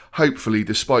 and hopefully,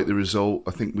 despite the result,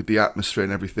 I think with the atmosphere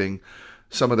and everything,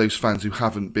 some of those fans who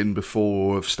haven't been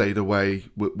before or have stayed away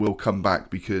will come back,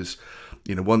 because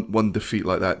one defeat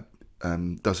like that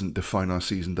doesn't define our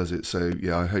season, does it? So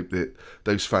I hope that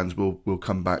those fans will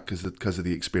come back because of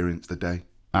the experience the day.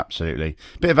 Absolutely.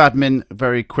 Bit of admin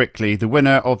very quickly. The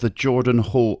winner of the Jordan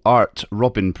Hall Art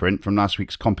Robin print from last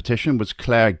week's competition was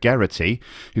Claire Geraghty,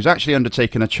 who's actually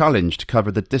undertaken a challenge to cover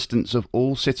the distance of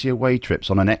all city away trips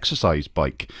on an exercise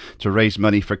bike to raise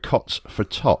money for Cots for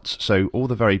Tots. So all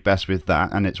the very best with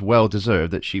that, and it's well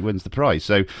deserved that she wins the prize.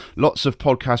 So lots of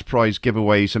podcast prize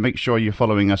giveaways, so make sure you're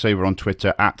following us over on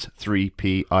Twitter at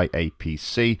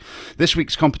 3PIAPC. This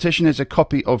week's competition is a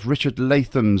copy of Richard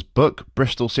Latham's book,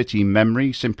 Bristol City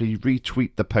Memory. Simply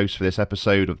retweet the post for this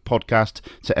episode of the podcast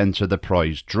to enter the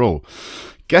prize draw.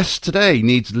 Guest today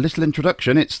needs little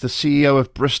introduction. It's the CEO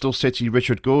of Bristol City,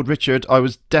 Richard Gould. Richard, I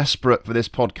was desperate for this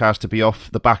podcast to be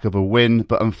off the back of a win,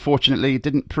 but unfortunately it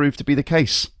didn't prove to be the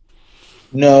case.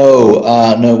 No,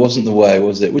 it wasn't the way,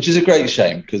 was it? Which is a great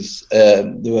shame, because there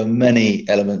were many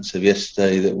elements of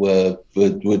yesterday that were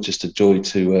just a joy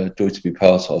to be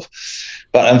part of.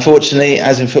 But unfortunately,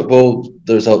 as in football,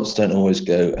 the results don't always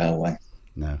go our way.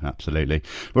 No, absolutely.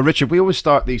 Well, Richard, we always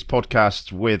start these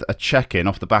podcasts with a check-in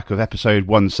off the back of episode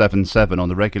 177 on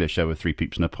the regular show of Three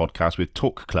Peeps in a Podcast with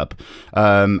Talk Club.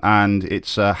 And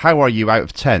it's how are you out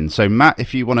of 10? So, Matt,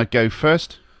 if you want to go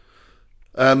first.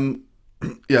 I've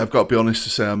got to be honest to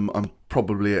say I'm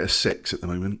probably at a 6 at the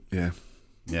moment. Yeah,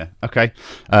 okay.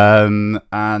 And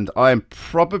I'm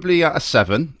probably at a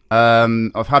 7.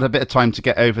 I've had a bit of time to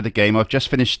get over the game. I've just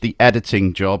finished the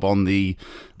editing job on the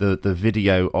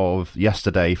video of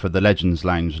yesterday for the Legends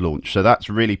Lounge launch. So that's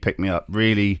really picked me up,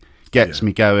 really gets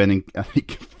me going, and I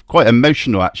think quite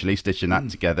emotional actually stitching that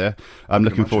together. I'm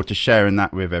looking forward to sharing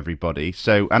that with everybody.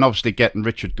 So, and obviously getting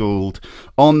Richard Gould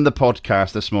on the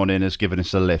podcast this morning has given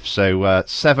us a lift. So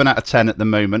 7 out of 10 at the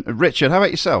moment. Richard, how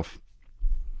about yourself?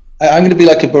 I'm going to be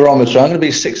like a barometer. I'm going to be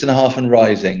 6.5 and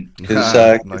rising, because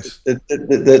nice.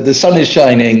 the sun is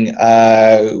shining.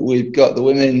 We've got the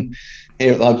women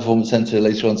here at the High Performance Centre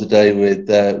later on today with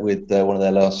one of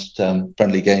their last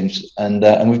friendly games,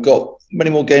 and we've got many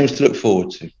more games to look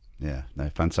forward to. Yeah, no,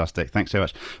 fantastic. Thanks so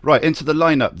much. Right, into the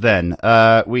lineup then.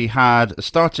 We had a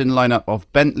starting lineup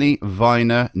of Bentley,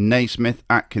 Viner, Naismith,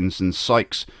 Atkinson,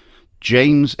 Sykes,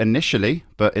 James initially,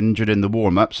 but injured in the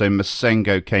warm-up, so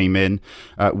Masengo came in.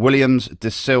 Williams, De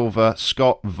Silva,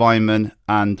 Scott, Vyman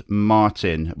and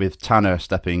Martin, with Tanner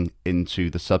stepping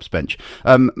into the subs bench.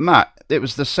 Matt, it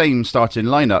was the same starting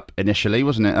lineup initially,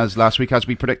 wasn't it, as last week, as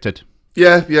we predicted?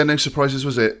 Yeah, no surprises,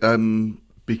 was it?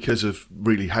 Because of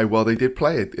really how well they did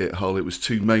play at Hull. It was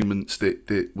 2 moments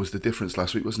that was the difference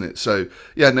last week, wasn't it? So,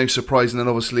 yeah, no surprise. And then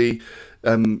obviously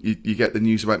you get the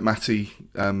news about Matty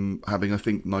having, I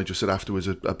think Nigel said afterwards,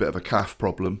 a bit of a calf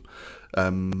problem.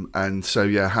 And so,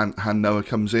 yeah, Han Noah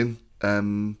comes in.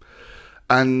 And,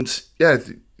 yeah,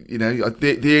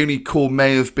 the only call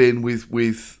may have been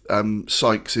with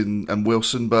Sykes and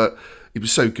Wilson, but he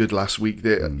was so good last week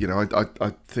that, I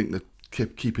think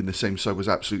that keeping the same side was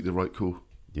absolutely the right call.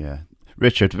 Yeah.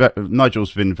 Richard,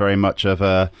 Nigel's been very much of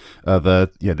a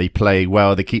they play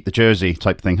well, they keep the jersey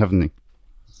type thing, haven't they?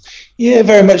 Yeah,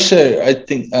 very much so. I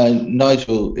think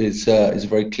Nigel is a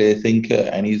very clear thinker,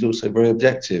 and he's also very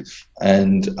objective.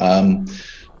 And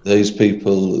those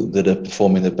people that are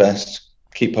performing the best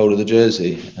keep hold of the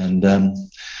jersey. And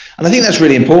I think that's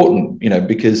really important,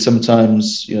 because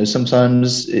sometimes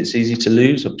it's easy to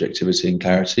lose objectivity and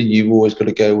clarity. You've always got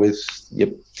to go with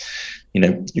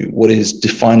what is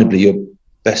definably your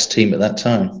best team at that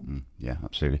time. Yeah,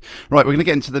 absolutely. Right, we're going to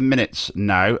get into the minutes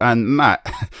now. And Matt,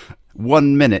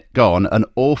 1 minute gone, an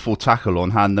awful tackle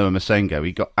on Han Noah Masengo.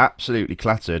 He got absolutely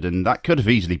clattered, and that could have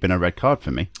easily been a red card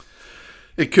for me.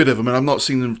 It could have. I mean, I'm not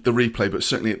seeing the replay, but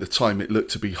certainly at the time it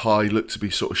looked to be high, looked to be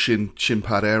sort of shin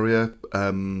pad area.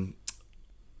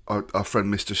 Our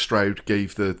friend Mr. Stroud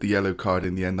gave the yellow card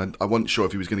in the end. I wasn't sure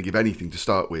if he was going to give anything to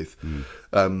start with.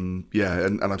 And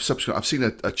I've seen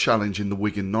a challenge in the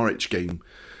Wigan Norwich game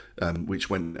which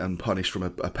went unpunished from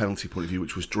a penalty point of view,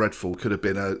 which was dreadful. Could have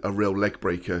been a real leg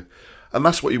breaker. And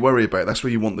that's what you worry about. That's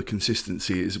where you want the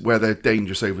consistency, is where they're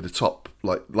dangerous over the top,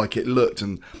 like it looked.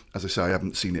 And as I say, I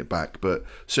haven't seen it back, but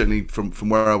certainly from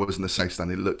where I was in the South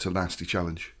Stand, it looked a nasty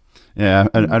challenge. Yeah,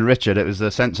 and Richard, it was a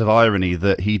sense of irony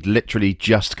that he'd literally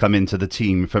just come into the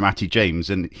team for Matty James,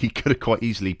 and he could have quite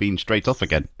easily been straight off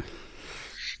again.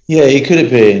 Yeah, he could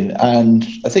have been. And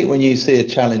I think when you see a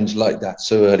challenge like that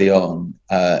so early on,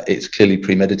 it's clearly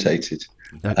premeditated.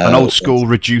 An old school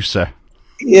reducer.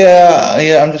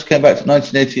 Yeah, I'm just going back to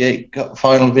 1988 Cup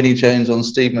final, Vinnie Jones on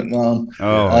Steve McMahon.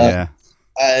 Oh, yeah.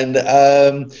 And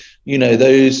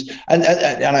those, and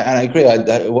I agree.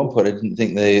 At one point, I didn't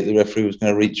think the referee was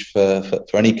going to reach for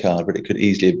any card, but it could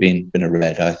easily have been a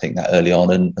red. I think that early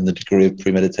on, and the degree of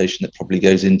premeditation that probably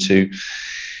goes into,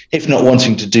 if not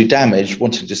wanting to do damage,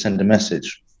 wanting to send a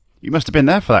message. You must have been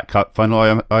there for that cup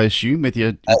final, I assume, with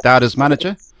your dad as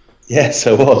manager. Yes,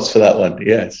 I was for that one.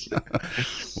 Yes.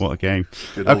 What a game.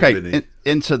 Okay,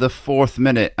 into the 4th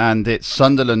minute, and it's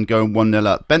Sunderland going 1-0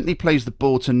 up. Bentley plays the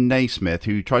ball to Naismith,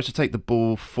 who tries to take the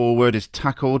ball forward, is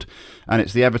tackled, and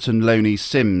it's the Everton loanee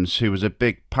Sims, who was a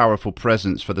big, powerful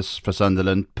presence for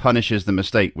Sunderland, punishes the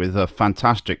mistake with a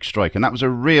fantastic strike. And that was a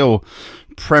real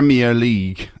Premier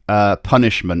League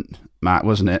punishment, Matt,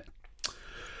 wasn't it?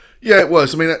 Yeah, it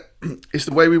was. I mean, it's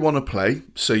the way we want to play,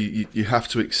 so you have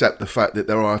to accept the fact that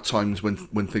there are times when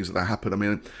things like that happen. I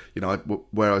mean,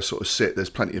 where I sort of sit, there's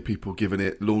plenty of people giving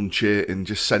it, launch it and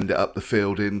just send it up the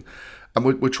field in, and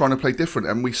we're trying to play different.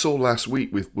 And we saw last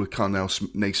week with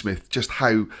Carnell Naismith just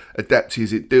how adept he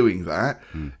is at doing that.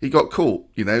 He got caught,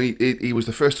 he was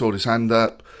the first to hold his hand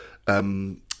up.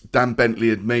 Dan Bentley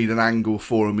had made an angle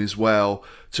for him as well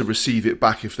to receive it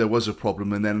back if there was a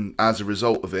problem, and then as a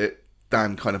result of it,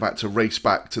 Dan kind of had to race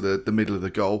back to the middle of the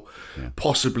goal. Yeah.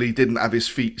 Possibly didn't have his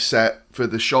feet set for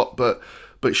the shot, but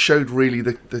showed really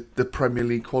the Premier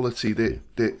League quality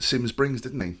that Sims brings,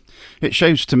 didn't he? It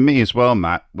shows to me as well,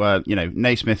 Matt, where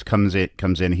Naismith comes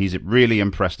in, he's really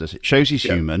impressed us. It shows he's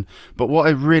human. But what I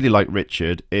really like,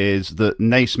 Richard, is that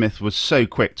Naismith was so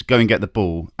quick to go and get the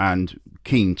ball and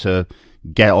keen to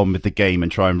get on with the game and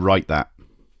try and right that.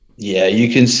 Yeah,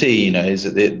 you can see, is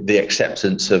the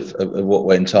acceptance of what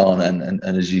went on, and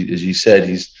as you said,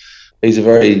 he's a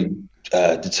very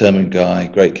determined guy,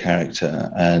 great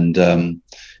character, and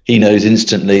he knows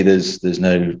instantly there's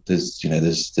no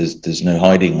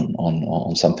hiding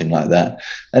on something like that.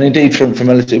 And indeed, from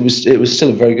it was still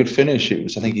a very good finish. I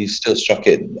think he still struck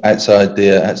it outside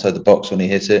the box when he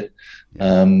hit it.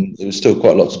 There was still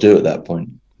quite a lot to do at that point.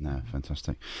 No,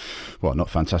 fantastic. Well, not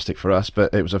fantastic for us,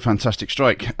 but it was a fantastic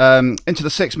strike. Into the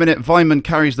 6th minute, Weimann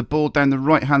carries the ball down the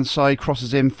right-hand side,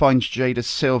 crosses in, finds Jada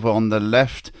Silva on the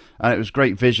left, and it was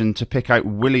great vision to pick out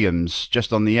Williams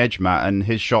just on the edge, Matt, and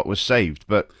his shot was saved,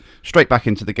 but straight back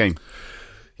into the game.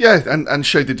 Yeah, and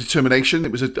showed the determination.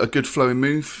 It was a good flowing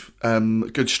move, a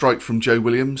good strike from Joe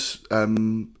Williams.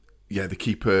 The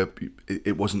keeper,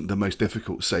 it wasn't the most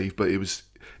difficult save, but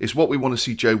it's what we want to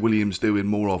see Joe Williams doing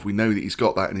more of. We know that he's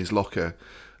got that in his locker.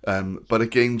 But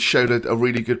again, showed a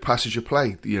really good passage of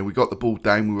play. We got the ball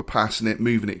down, we were passing it,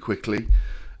 moving it quickly.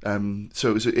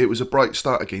 So it was a bright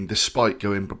start again, despite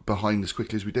going behind as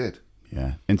quickly as we did.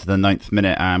 Yeah, into the 9th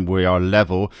minute, and we are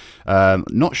level.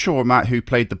 Not sure, Matt, who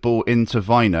played the ball into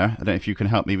Viner. I don't know if you can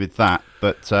help me with that,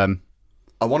 but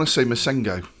I want to say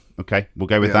Masengo. Okay, we'll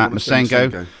go with that.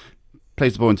 Masengo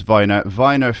plays the ball into Viner.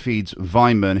 Viner feeds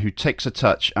Weimann, who takes a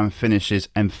touch and finishes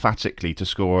emphatically to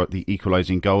score the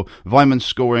equalising goal. Weimann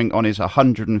scoring on his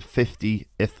 150th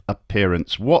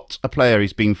appearance. What a player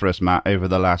he's been for us, Matt, over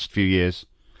the last few years.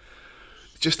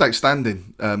 Just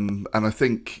outstanding. And I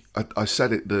think I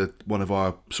said it one of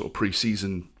our sort of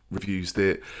pre-season reviews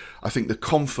that I think the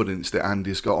confidence that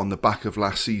Andy's got on the back of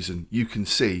last season, you can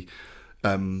see.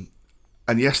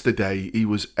 And yesterday he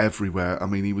was everywhere. I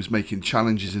mean, he was making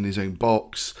challenges in his own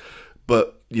box,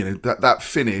 but that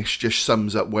finish just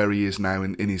sums up where he is now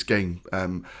in his game.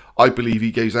 I believe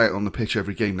he goes out on the pitch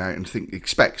every game now and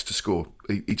expects to score.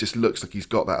 He just looks like he's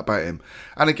got that about him.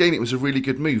 And again, it was a really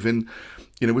good move. And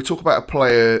we'll talk about a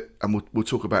player, and we'll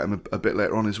talk about him a bit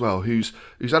later on as well, who's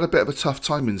had a bit of a tough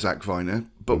time in Zach Viner.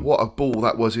 But what a ball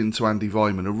that was into Andy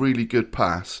Weimann, a really good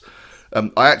pass.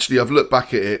 I've looked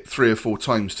back at it 3 or 4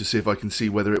 times to see if I can see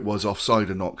whether it was offside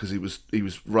or not, because he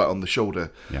was right on the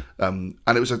shoulder. Yeah. And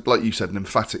it was, like you said, an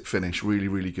emphatic finish, really,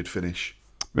 really good finish.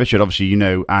 Richard, obviously you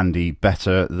know Andy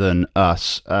better than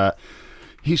us.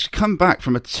 He's come back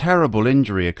from a terrible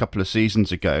injury a couple of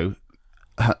seasons ago,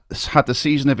 had the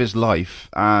season of his life,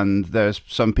 and there's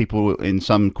some people in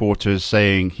some quarters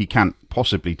saying he can't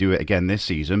possibly do it again this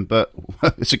season, but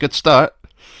it's a good start.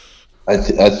 I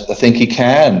think he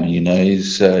can.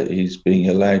 He's being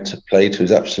allowed to play to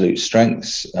his absolute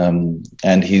strengths,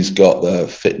 and he's got the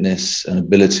fitness and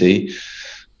ability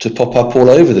to pop up all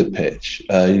over the pitch.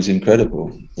 He's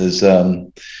incredible. There's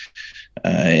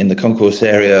in the concourse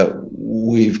area,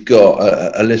 we've got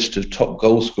a list of top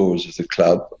goal scorers of the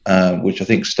club, which I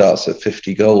think starts at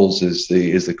 50 goals is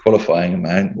the qualifying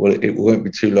amount. Well, it won't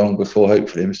be too long before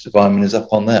hopefully Mr. Weimann is up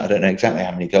on that. I don't know exactly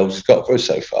how many goals he's got for us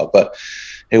so far, but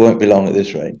it won't be long at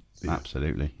this rate.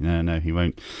 Absolutely. No, he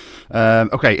won't.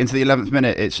 Okay, into the 11th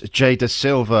minute, it's Jay Da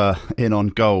Silva in on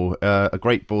goal. A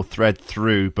great ball thread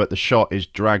through, but the shot is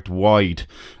dragged wide.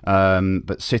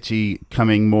 But City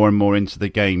coming more and more into the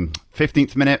game.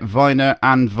 15th minute, Weiner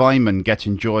and Weimann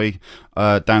getting joy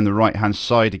down the right-hand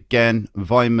side again.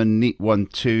 Weimann neat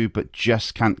 1-2, but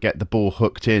just can't get the ball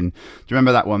hooked in. Do you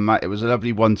remember that one, Matt? It was a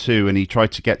lovely 1-2, and he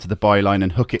tried to get to the byline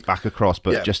and hook it back across,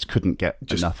 but just couldn't get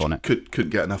enough on it. Couldn't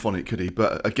get enough on it, could he?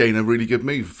 But again, a really good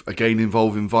move. Again,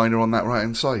 involving Weiner on that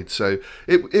right-hand side. So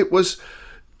it was...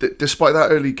 Despite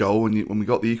that early goal when we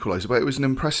got the equaliser, but it was an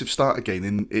impressive start again,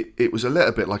 and it was a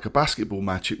little bit like a basketball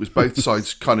match. It was both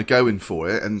sides kind of going for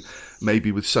it, and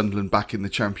maybe with Sunderland back in the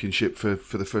Championship for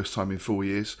the first time in 4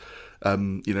 years,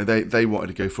 they wanted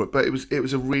to go for it. But it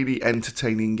was a really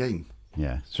entertaining game.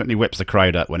 Yeah, certainly whips the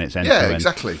crowd up when it's end to end. Yeah,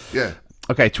 exactly. Yeah.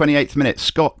 Okay, 28th minute,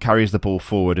 Scott carries the ball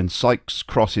forward and Sykes'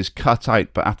 cross is cut out,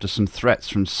 but after some threats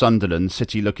from Sunderland,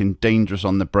 City looking dangerous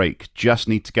on the break, just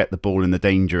need to get the ball in the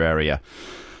danger area.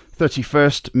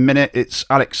 31st minute, it's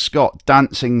Alex Scott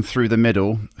dancing through the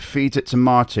middle, feeds it to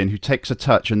Martin, who takes a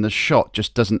touch, and the shot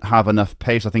just doesn't have enough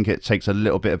pace. I think it takes a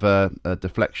little bit of a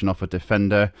deflection off a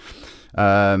defender.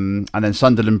 And then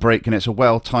Sunderland break, and it's a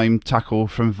well-timed tackle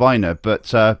from Weiner.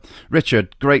 But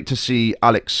Richard, great to see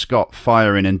Alex Scott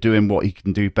firing and doing what he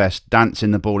can do best, dancing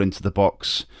the ball into the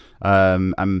box.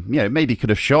 And maybe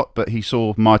could have shot, but he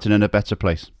saw Martin in a better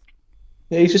place.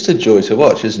 Yeah, he's just a joy to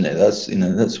watch, isn't it?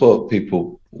 That's what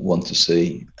people want to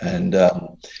see, and I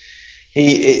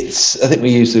think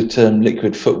we used the term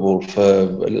liquid football for a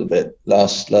little bit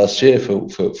last year for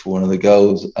one of the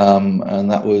goals, and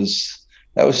that was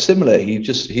similar. He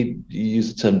used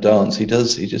the term dance. He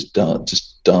just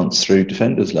dance through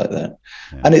defenders like that,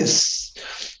 and it's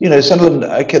Sunderland.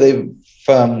 Okay, they've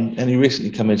only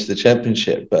recently come into the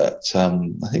Championship, but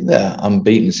I think they're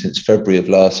unbeaten since February of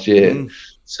last year.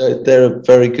 So they're a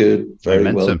very good, very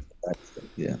momentum. Well.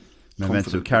 Yeah.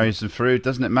 Momentum carries them through,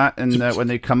 doesn't it, Matt? And when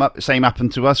they come up, same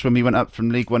happened to us when we went up from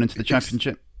League One into the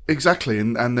Championship. Exactly,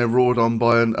 and they're roared on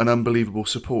by an unbelievable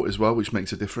support as well, which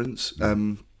makes a difference.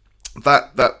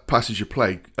 That passage of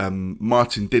play,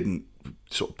 Martin didn't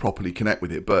sort of properly connect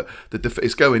with it, but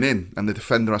it's going in, and the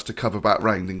defender has to cover back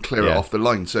round and clear it off the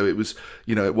line. So it was,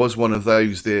 it was one of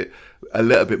those that a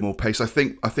little bit more pace. I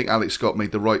think Alex Scott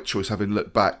made the right choice, having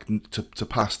looked back to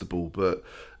pass the ball, but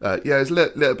it's a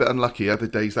little bit unlucky. Other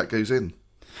days that goes in.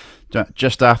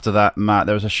 Just after that, Matt,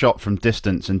 there was a shot from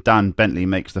distance, and Dan Bentley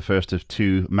makes the first of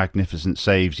two magnificent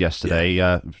saves yesterday.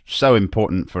 Yeah. So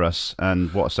important for us,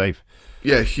 and what a save!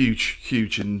 Yeah,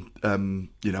 huge, and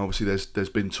obviously there's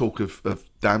been talk of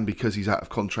Dan because he's out of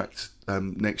contract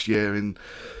next year, and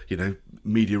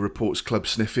media reports club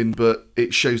sniffing, but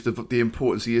it shows the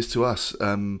importance he is to us.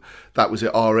 That was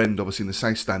at our end, obviously in the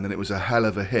south stand, and it was a hell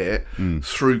of a hit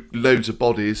through loads of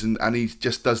bodies, and he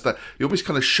just does that. He always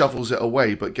kind of shovels it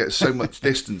away, but gets so much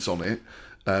distance on it.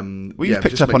 You've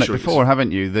picked up on it before,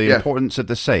 haven't you? The importance of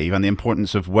the save and the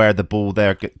importance of where the ball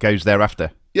goes thereafter.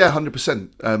 Yeah,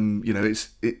 100%.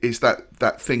 It's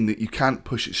that thing that you can't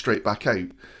push it straight back out.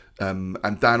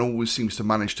 And Dan always seems to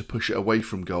manage to push it away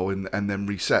from goal and then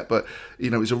reset. But,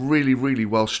 it's a really, really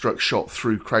well-struck shot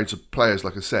through crowds of players,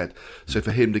 like I said. So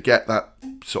for him to get that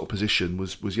sort of position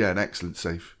was an excellent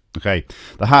save. Okay,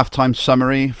 the half-time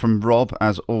summary from Rob,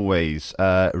 as always.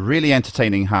 Really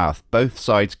entertaining half, both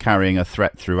sides carrying a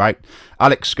threat throughout.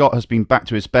 Alex Scott has been back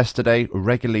to his best today,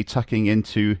 regularly tucking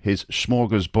into his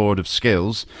smorgasbord of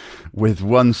skills, with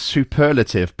one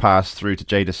superlative pass through to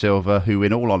Jay Da Silva, who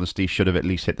in all honesty should have at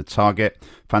least hit the target.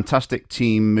 Fantastic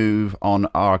team move on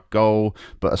our goal,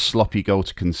 but a sloppy goal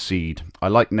to concede. I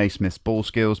like Naismith's ball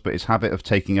skills, but his habit of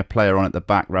taking a player on at the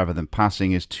back rather than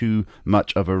passing is too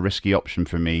much of a risky option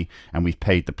for me, and we've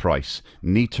paid the price.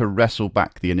 Need to wrestle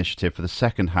back the initiative for the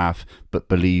second half, but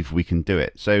believe we can do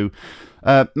it. So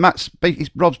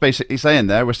Rob's basically saying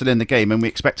there we're still in the game and we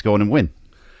expect to go on and win.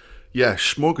 Yeah,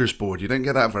 smorgasbord. You don't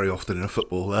get that very often in a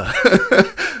football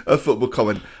a football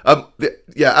comment.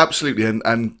 Yeah, absolutely.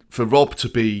 And for Rob to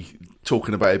be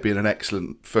talking about it being an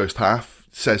excellent first half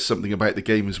says something about the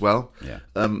game as well. Yeah.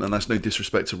 And that's no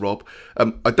disrespect to Rob.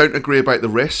 I don't agree about the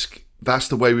risk. that's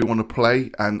the way we want to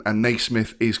play, and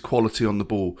Naismith is quality on the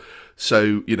ball.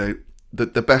 So,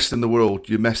 the best in the world,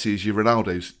 your Messis, your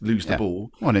Ronaldos, lose the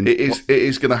ball. It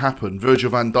is going to happen.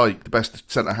 Virgil van Dijk, the best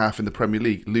centre-half in the Premier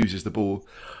League, loses the ball.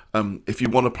 If you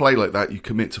want to play like that, you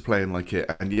commit to playing like it.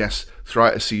 And yes,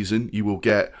 throughout a season, you will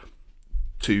get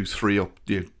 2, 3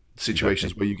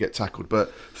 situations where you get tackled.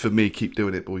 But for me, keep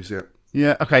doing it, boys, yeah.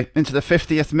 Yeah, okay, into the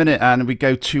 50th minute, and we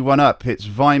go 2-1 up. It's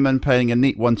Weimann playing a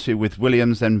neat 1-2 with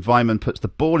Williams, then Weimann puts the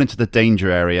ball into the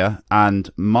danger area, and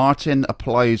Martin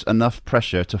applies enough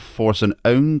pressure to force an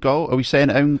own goal. Are we saying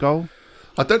own goal?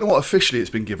 I don't know what officially it's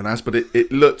been given as, but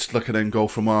it looked like an own goal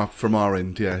from our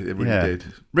end. Yeah, it really did.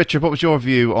 Richard, what was your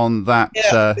view on that?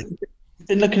 Yeah,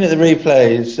 been looking at the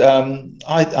replays.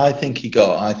 I think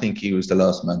he was the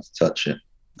last man to touch it,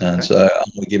 and so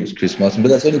I'm going to give it to Chris Martin. But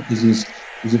that's only because he's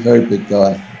a very big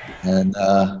guy, and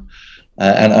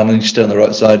I'm still on the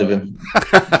right side of him.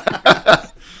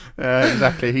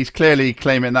 Exactly. He's clearly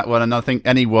claiming that one, and I think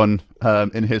anyone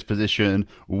in his position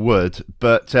would.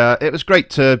 But it was great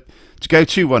to go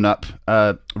 2-1 up,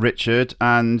 Richard,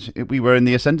 and we were in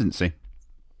the ascendancy.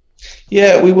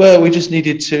 Yeah, we were. We just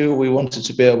needed to. We wanted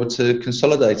to be able to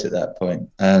consolidate at that point,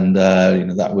 and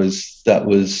that was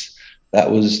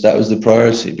the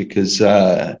priority, because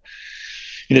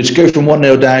to go from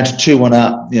 1-0 down to 2-1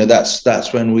 up,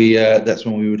 that's when we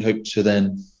would hope to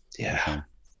then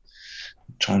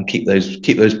try and keep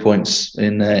those points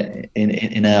in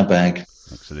our bag.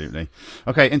 Absolutely.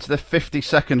 Okay, into the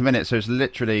 52nd minute, so it's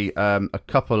literally a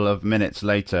couple of minutes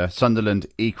later, Sunderland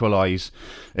equalise.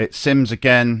 It's Sims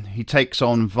again. He takes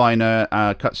on Viner,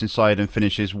 cuts inside and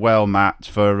finishes well, Matt,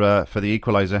 for the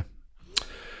equaliser.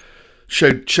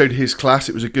 Showed his class.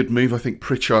 It was a good move. I think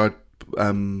Pritchard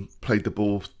played the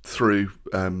ball through.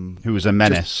 Who was a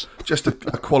menace. Just a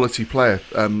quality player.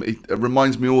 It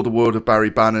reminds me all the world of Barry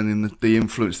Bannon and the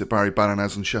influence that Barry Bannon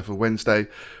has on Sheffield Wednesday.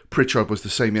 Pritchard was the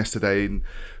same yesterday, and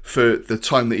for the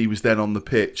time that he was then on the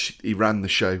pitch, he ran the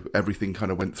show. Everything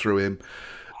kind of went through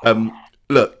him.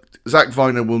 Look, Zach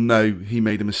Viner will know he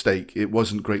made a mistake. It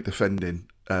wasn't great defending.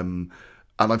 And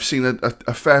I've seen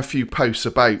a fair few posts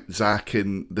about Zach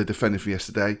and the defending for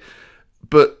yesterday,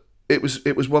 but it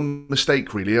was one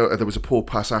mistake, really. There was a poor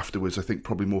pass afterwards, I think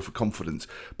probably more for confidence.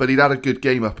 But he'd had a good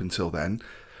game up until then.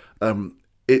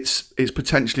 It's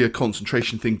potentially a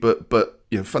concentration thing, but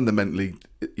fundamentally,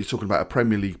 you're talking about a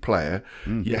Premier League player.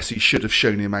 Yes, he should have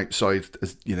shown him outside,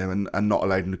 and not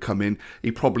allowed him to come in.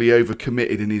 He probably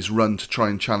overcommitted in his run to try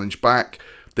and challenge back.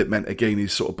 That meant, again,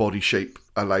 his sort of body shape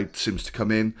allowed Sims to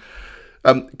come in.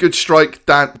 Good strike.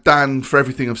 Dan, for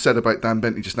everything I've said about Dan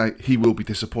Bentley just now, he will be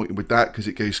disappointed with that because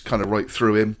it goes kind of right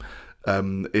through him.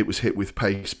 It was hit with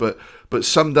pace, but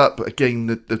summed up again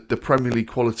the Premier League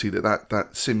quality that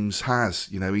Sims has.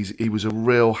 He was a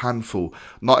real handful.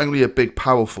 Not only a big,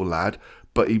 powerful lad,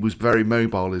 but he was very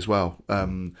mobile as well.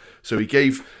 So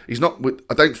he's not.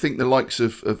 I don't think the likes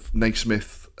of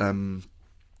Naismith,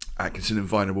 Atkinson and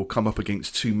Viner will come up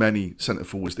against too many centre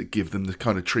forwards that give them the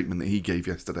kind of treatment that he gave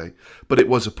yesterday. But it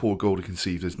was a poor goal to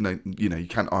concede. There's no, you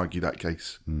can't argue that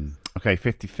case. Okay,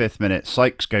 55th minute.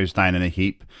 Sykes goes down in a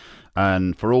heap,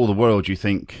 and for all the world you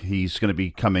think he's going to be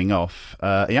coming off,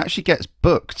 he actually gets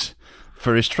booked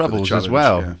for his troubles as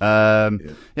well.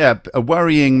 Yeah, a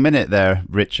worrying minute there,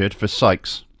 Richard, for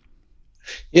Sykes.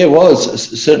 Yeah, it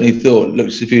was. Certainly looked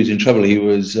as if he was in trouble. He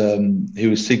was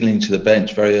signalling to the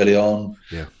bench very early on.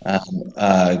 Yeah.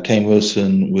 Kane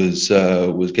Wilson was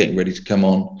getting ready to come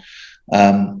on.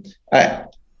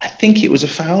 I think it was a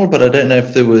foul, but I don't know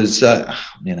if there was.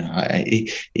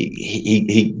 He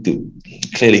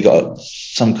clearly got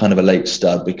some kind of a late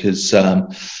start, because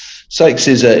Sykes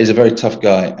is a very tough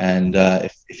guy, and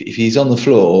if he's on the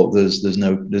floor, there's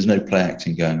no play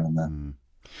acting going on there.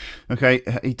 Okay,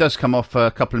 he does come off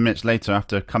a couple of minutes later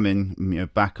after coming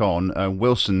back on.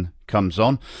 Wilson comes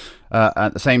on.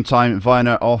 At the same time,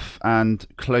 Viner off and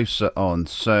Closer on.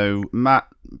 So, Matt,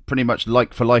 pretty much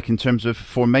like for like in terms of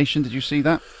formation. Did you see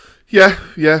that? Yeah.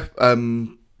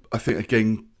 I think,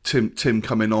 again, Tim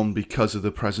coming on because of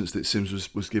the presence that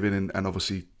Sims was giving, and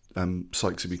obviously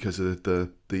Sykes because of the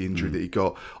injury that he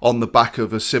got on the back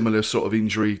of a similar sort of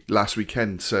injury last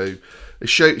weekend. So it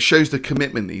shows the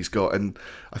commitment he's got, and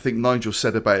I think Nigel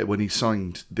said about it when he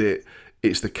signed that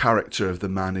it's the character of the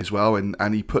man as well, and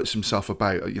he puts himself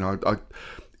about.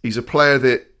 He's a player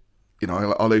that,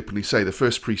 I'll openly say, the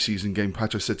first pre-season game,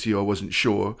 Pat, I said to you I wasn't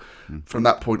sure. From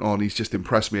that point on, he's just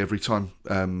impressed me every time.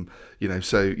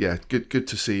 So yeah, good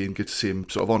to see, and good to see him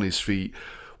sort of on his feet,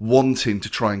 wanting to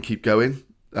try and keep going.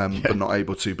 But not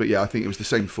able to. But yeah, I think it was the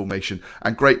same formation.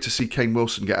 And great to see Kane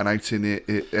Wilson getting out in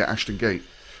at Ashton Gate.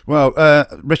 Well,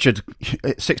 Richard,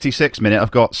 66 minute, I've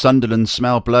got Sunderland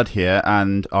smell blood here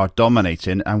and are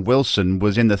dominating, and Wilson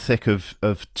was in the thick of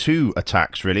two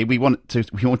attacks, really. We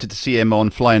wanted to see him on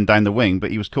flying down the wing,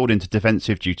 but he was called into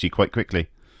defensive duty quite quickly.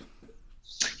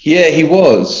 Yeah, he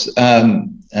was. I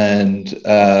think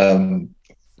there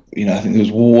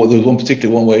was one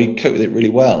particular one where he coped with it really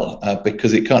well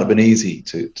because it can't have been easy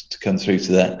to come through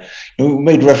to that. We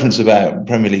made reference about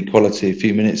Premier League quality a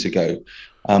few minutes ago.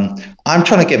 I'm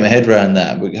trying to get my head around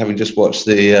that, but having just watched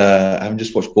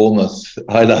Bournemouth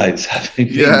highlights,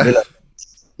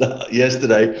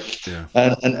 yesterday,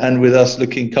 and with us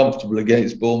looking comfortable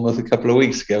against Bournemouth a couple of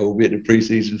weeks ago, albeit a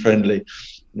pre-season friendly.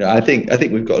 I think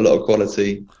we've got a lot of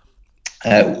quality.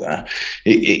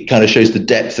 It kind of shows the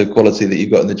depth of quality that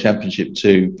you've got in the Championship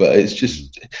too, but it's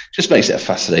just makes it a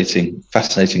fascinating,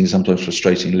 sometimes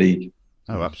frustrating league.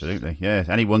 Oh, absolutely. Yeah,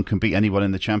 anyone can beat anyone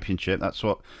in the Championship. That's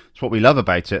what we love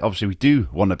about it. Obviously, we do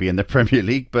want to be in the Premier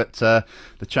League, but the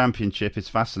Championship is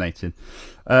fascinating.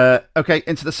 Okay,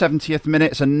 into the 70th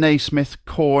minute, it's a Naismith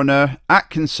corner.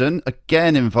 Atkinson,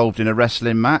 again involved in a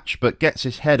wrestling match, but gets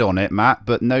his head on it, Matt,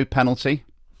 but no penalty.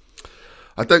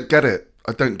 I don't get it.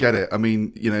 I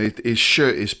mean, his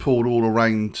shirt is pulled all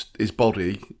around his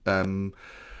body, and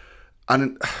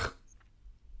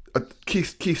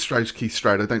Keith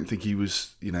Stroud. I don't think he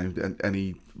was,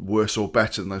 any worse or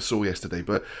better than I saw yesterday.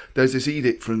 But there's this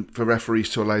edict for referees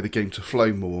to allow the game to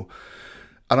flow more,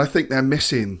 and I think they're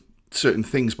missing certain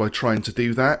things by trying to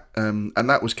do that. And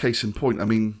that was case in point. I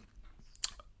mean,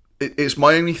 it's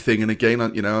my only thing. And again,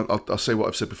 I'll say what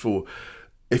I've said before.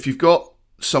 If you've got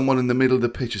someone in the middle of the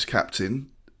pitch as captain,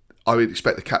 I would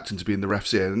expect the captain to be in the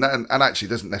ref's ear, and actually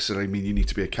doesn't necessarily mean you need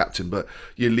to be a captain, but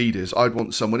your leaders, I'd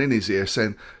want someone in his ear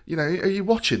saying, are you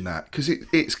watching that? Because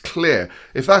it's clear.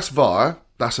 If that's VAR,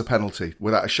 that's a penalty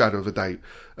without a shadow of a doubt,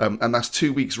 and that's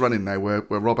 2 weeks running now where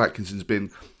Rob Atkinson's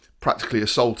been practically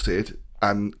assaulted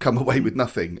and come away with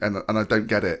nothing, and I don't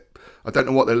get it. I don't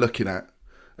know what they're looking at.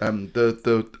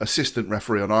 The assistant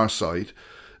referee on our side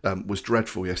was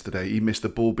dreadful yesterday. He missed the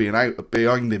ball being out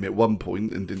behind him at one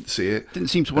point and didn't see it. Didn't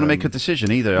seem to want to make a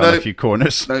decision either on a few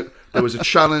corners. No, there was a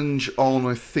challenge on,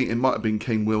 I think it might have been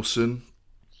Kane Wilson,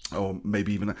 or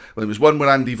maybe even... Well, there was one where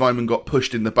Andy Vyman got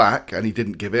pushed in the back and he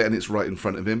didn't give it, and it's right in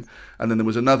front of him. And then there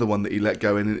was another one that he let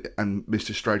go in and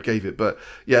Mr. Stroud gave it. But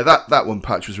yeah, that one,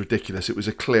 Patch, was ridiculous. It was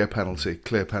a clear penalty.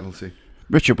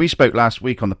 Richard, we spoke last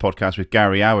week on the podcast with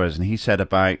Gary Hours, and he said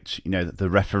about the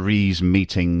referees'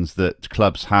 meetings that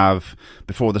clubs have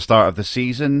before the start of the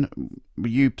season. Were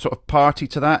you sort of party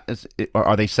to that?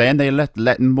 Are they saying they're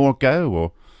letting more go?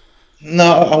 Or no,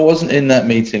 I wasn't in that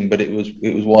meeting, but it was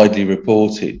widely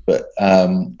reported. But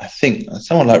I think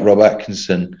someone like Rob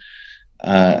Atkinson,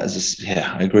 I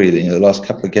agree that the last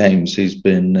couple of games he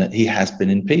has been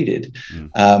impeded.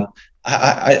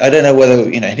 I don't know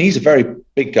whether and he's a very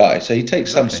big guy, so he takes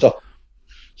some stock.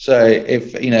 So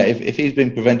if he's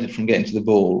been prevented from getting to the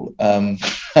ball,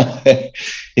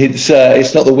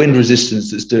 it's not the wind resistance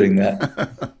that's doing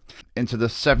that. Into the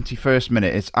 71st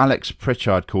minute, it's Alex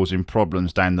Pritchard causing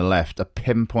problems down the left. A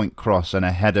pinpoint cross and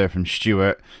a header from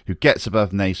Stewart, who gets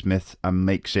above Naismith and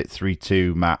makes it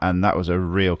 3-2, Matt. And that was a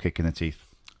real kick in the teeth.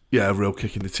 Yeah, a real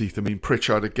kick in the teeth. I mean,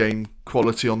 Pritchard again,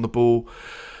 quality on the ball.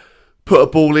 Put a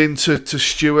ball into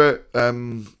Stewart,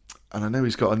 and I know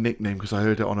he's got a nickname because I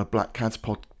heard it on a Black Cats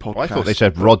podcast. Well, I thought they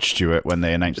said Rod Stewart when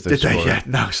they announced this. Did they? Yeah,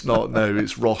 no, it's not. No,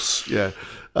 it's Ross. Yeah,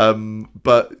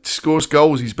 but scores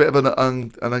goals. He's a bit of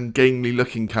an ungainly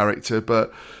looking character,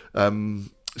 but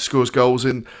scores goals.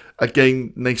 And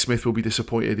again, Naismith will be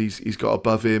disappointed. He's got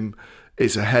above him.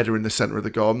 It's a header in the centre of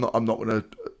the goal. I'm not going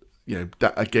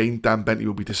to. Again, Dan Bentley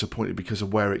will be disappointed because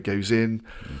of where it goes in.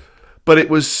 But it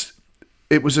was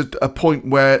a point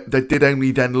where they did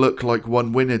only then look like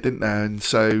one winner, didn't they? And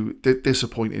so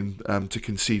disappointing to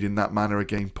concede in that manner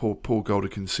again. Poor goal to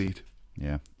concede.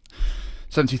 Yeah.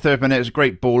 73rd minute, it was a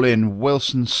great ball in.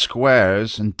 Wilson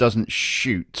squares and doesn't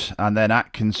shoot, and then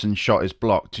Atkinson shot is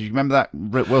blocked. Do you remember that?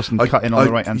 Wilson cut in on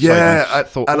the right-hand side. Yeah, I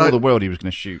thought all the world he was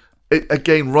going to shoot.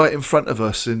 Again, right in front of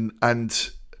us, and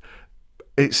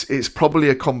it's probably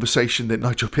a conversation that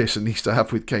Nigel Pearson needs to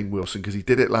have with Kane Wilson, because he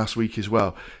did it last week as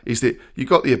well, is that you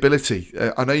got the ability.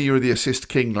 I know you were the assist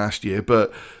king last year,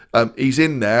 but he's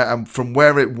in there, and from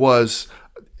where it was,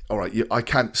 all right, I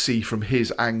can't see from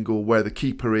his angle where the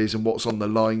keeper is and what's on the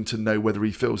line to know whether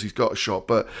he feels he's got a shot.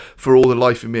 But for all the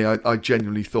life of me, I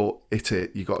genuinely thought,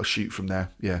 you got to shoot from there.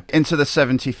 Yeah. Into the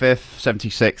 75th,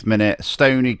 76th minute,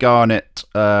 Stoney, Garnett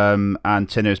and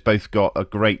Tinners both got a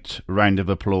great round of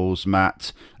applause,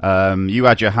 Matt. You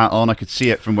had your hat on. I could see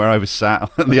it from where I was sat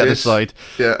on the other side.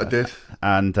 Yeah, I did.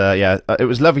 And it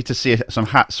was lovely to see some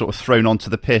hats sort of thrown onto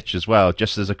the pitch as well,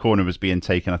 just as a corner was being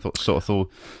taken. I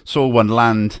saw one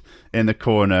land in the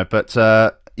corner, but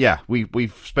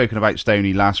we've spoken about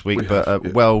Stoney last week,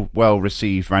 well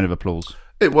received round of applause.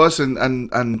 It was,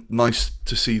 and nice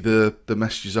to see the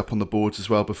messages up on the boards as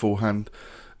well beforehand,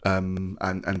 and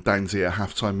Downsy at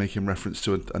halftime making reference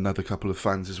to another couple of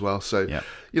fans as well. So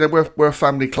we're a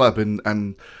family club,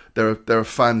 and there are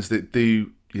fans that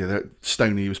do.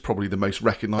 Stoney was probably the most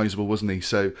recognisable, wasn't he?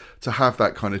 So to have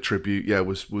that kind of tribute,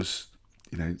 was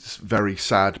it's very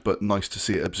sad, but nice to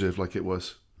see it observed like it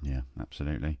was. Yeah,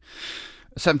 absolutely.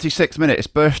 76th minute, it's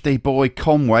birthday boy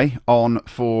Conway on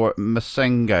for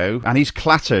Masengo, and he's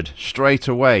clattered straight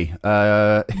away.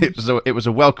 It was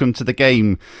a welcome to the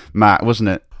game, Matt, wasn't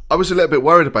it? I was a little bit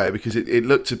worried about it because it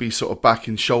looked to be sort of back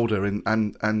and shoulder,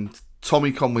 and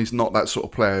Tommy Conway's not that sort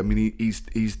of player. I mean,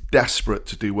 he's desperate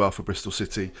to do well for Bristol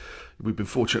City. We've been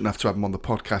fortunate enough to have him on the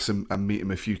podcast and meet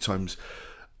him a few times.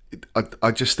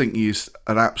 I just think he is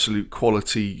an absolute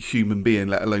quality human being,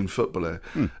 let alone footballer.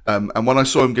 And when I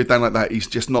saw him go down like that, he's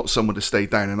just not someone to stay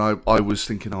down. And I was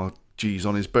thinking, on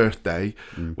his birthday,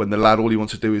 when the lad, all he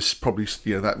wants to do is probably,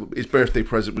 that his birthday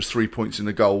present was 3 points in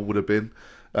the goal, would have been.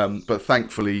 But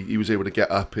thankfully, he was able to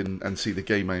get up and see the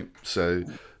game out. So...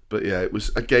 But yeah, it was,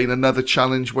 again, another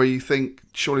challenge where you think,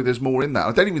 surely there's more in that.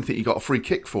 I don't even think he got a free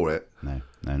kick for it. No,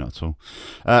 not at all.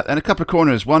 And a couple of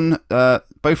corners. One,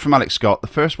 both from Alex Scott. The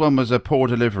first one was a poor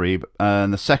delivery,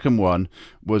 and the second one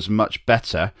was much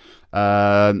better.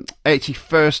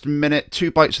 81st minute,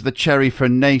 2 bites of the cherry for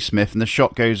Naismith, and the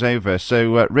shot goes over.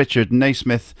 So, Richard,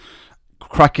 Naismith,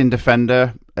 cracking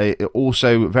defender,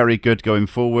 also very good going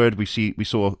forward. We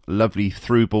saw lovely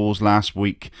through balls last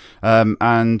week,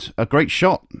 and a great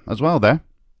shot as well there.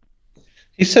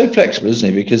 He's so flexible, isn't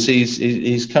he? Because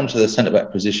he's come to the centre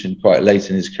back position quite late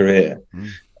in his career,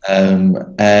 and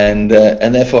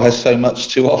therefore has so much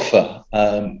to offer.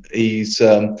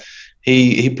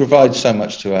 He provides so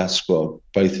much to our squad,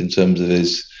 both in terms of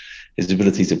his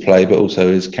ability to play, but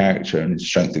also his character and his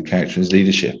strength of character and his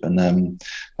leadership. And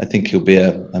I think he'll be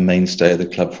a mainstay of the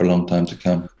club for a long time to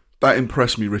come. That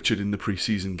impressed me, Richard, in the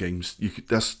pre-season games.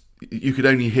 You could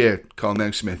only hear Carl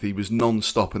Naismith. He was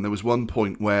non-stop, and there was one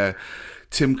point where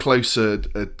Tim Closer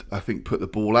had, I think, put the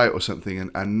ball out or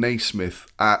something, and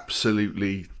Naismith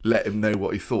absolutely let him know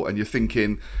what he thought. And you're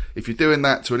thinking, if you're doing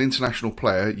that to an international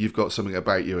player, you've got something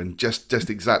about you, and just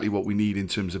exactly what we need in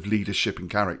terms of leadership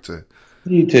and character.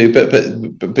 You do,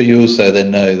 but you also then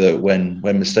know that when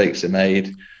mistakes are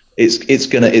made, it's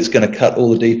gonna cut all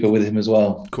the deeper with him as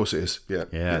well. Of course it is. Yeah,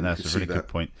 and that's a really good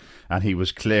point. And he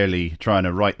was clearly trying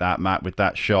to right that, Matt, with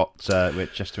that shot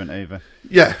which just went over.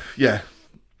 Yeah.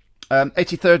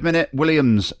 83rd minute,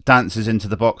 Williams dances into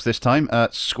the box this time,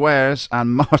 squares,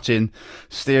 and Martin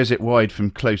steers it wide from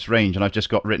close range. And I've just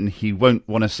got written, he won't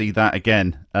want to see that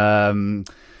again.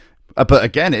 But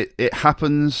again, it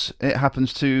happens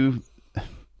to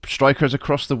strikers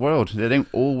across the world. They don't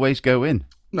always go in.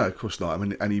 No, of course not. I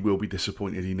mean, and he will be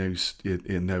disappointed. He knows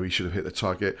he should have hit the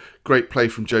target. Great play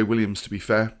from Joe Williams, to be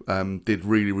fair. Did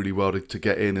really, really well to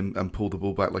get in and pull the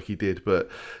ball back like he did. But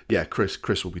yeah,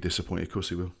 Chris will be disappointed. Of course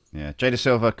he will. Yeah, Jada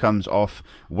Silva comes off.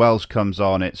 Wells comes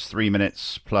on. It's 3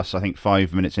 minutes plus, I think,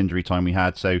 5 minutes injury time we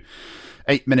had. So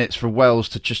 8 minutes for Wells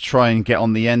to just try and get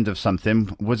on the end of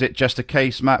something. Was it just a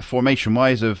case, Matt,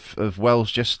 formation-wise, of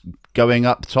Wells just going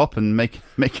up top and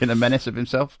making a menace of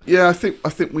himself? Yeah, I think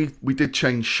we did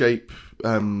change shape.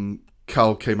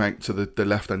 Carl came out to the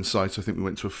left-hand side, so I think we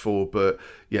went to a 4. But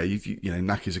yeah, you know,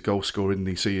 Naki's a goal scorer, isn't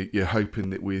he? So you're hoping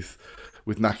that with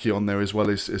Naki on there as well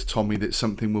as Tommy, that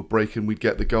something will break and we'd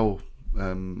get the goal.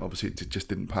 Obviously, it just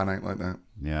didn't pan out like that.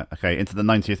 Yeah. Okay. Into the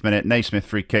 90th minute, Naismith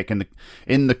free kick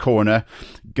in the corner,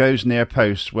 goes near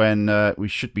post when we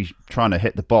should be trying to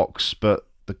hit the box, but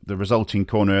the resulting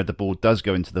corner, the ball does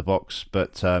go into the box,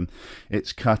 but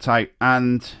it's cut out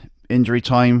and injury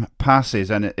time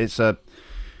passes, and it's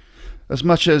as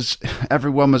much as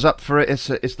everyone was up for it,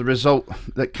 it's the result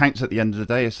that counts at the end of the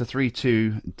day. It's a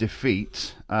 3-2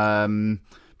 defeat.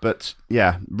 But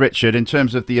yeah, Richard, in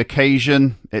terms of the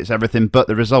occasion, it's everything but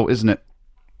the result, isn't it?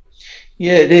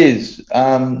 Yeah, it is.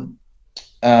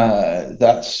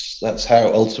 That's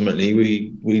how ultimately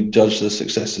we judge the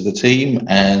success of the team,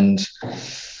 and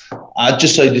I'm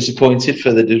just so disappointed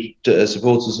for the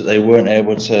supporters that they weren't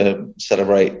able to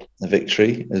celebrate the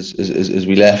victory as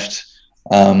we left.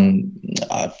 I'm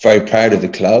very proud of the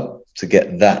club to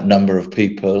get that number of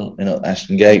people in at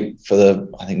Ashton Gate for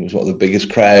I think it was the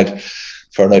biggest crowd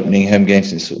for an opening home game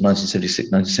since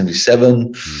 1976,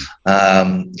 1977.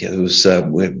 It was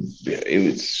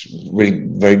really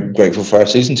very grateful for our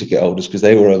season ticket holders because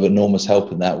they were of enormous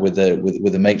help in that with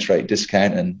the mates rate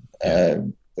discount and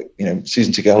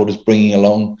season ticket holders bringing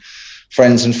along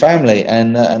friends and family,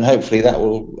 and hopefully that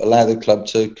will allow the club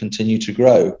to continue to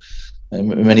grow.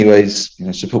 In many ways,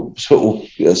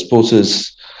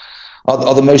 supporters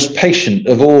are the most patient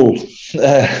of all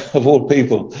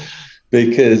people,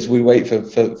 because we wait for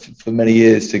many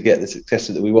years to get the success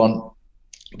that we want,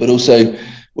 but also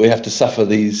we have to suffer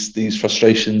these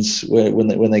frustrations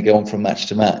when they go on from match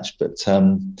to match. But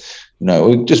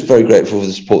we're just very grateful for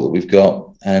the support that we've got,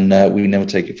 and we never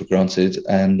take it for granted.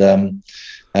 And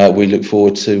we look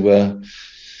forward to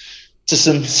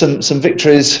some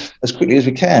victories as quickly as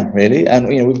we can, really. And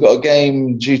we've got a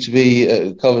game due to be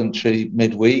at Coventry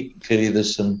midweek. Clearly,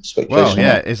 there's some speculation. Well,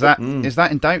 yeah, is that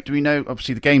in doubt? Do we know?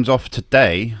 Obviously, the game's off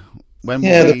today.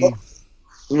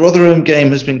 The Rotherham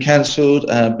game has been cancelled.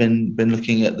 I've been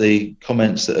looking at the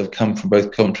comments that have come from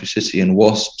both Coventry City and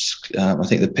Wasps. I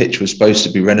think the pitch was supposed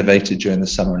to be renovated during the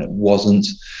summer, and it wasn't.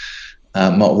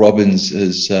 Mark Robbins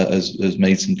has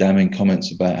made some damning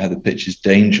comments about how the pitch is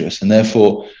dangerous, and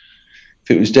therefore, if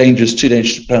it was too dangerous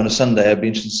to play on a Sunday, I'd be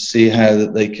interested to see how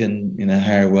that they can,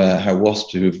 how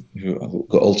Wasps, who have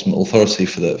got ultimate authority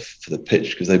for the pitch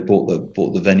because they bought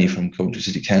the venue from Coventry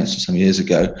City Council some years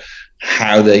ago,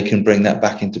 how they can bring that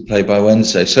back into play by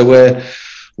Wednesday. So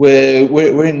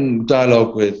we're in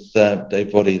dialogue with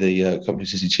Dave Boddy, the Coventry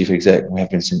City Chief Exec. We have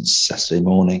been since Saturday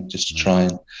morning, just to try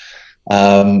and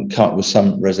come up with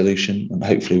some resolution, and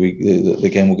hopefully the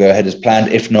game will go ahead as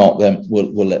planned. If not, then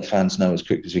we'll let fans know as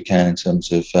quick as we can in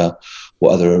terms of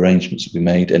what other arrangements will be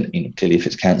made. And clearly, if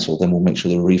it's cancelled, then we'll make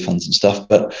sure there are refunds and stuff.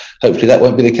 But hopefully, that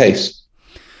won't be the case.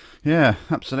 Yeah,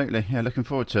 absolutely. Yeah, looking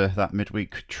forward to that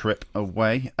midweek trip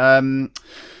away.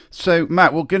 So,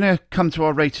 Matt, we're going to come to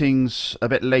our ratings a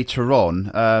bit later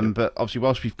on, but obviously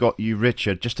whilst we've got you,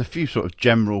 Richard, just a few sort of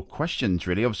general questions,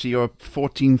 really. Obviously, you're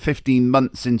 14, 15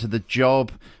 months into the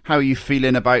job. How are you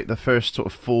feeling about the first sort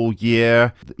of full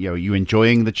year? Are you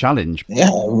enjoying the challenge? Yeah,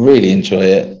 I really enjoy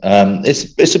it.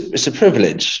 It's a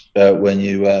privilege when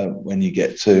you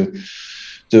get to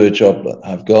do a job that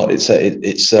I've got. There's a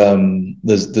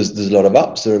lot of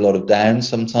ups, there are a lot of downs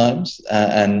sometimes,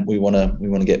 and we want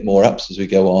to get more ups as we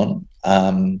go on.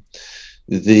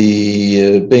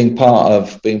 Being part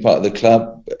of the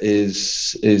club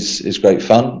is great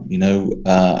fun.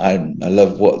 I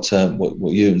love what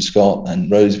you and Scott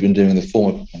and Rose have been doing with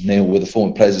the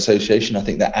Former Players Association. I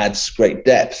think that adds great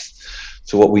depth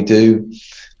to what we do.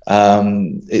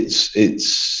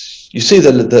 You see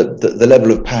the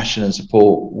level of passion and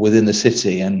support within the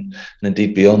city and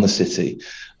indeed beyond the city,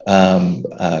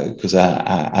 because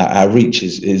our reach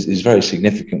is very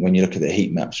significant when you look at the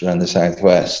heat maps around the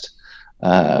southwest.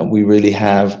 We really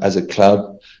have, as a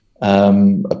club,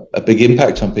 a big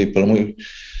impact on people, and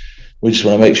we just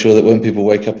want to make sure that when people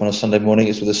wake up on a Sunday morning,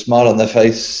 it's with a smile on their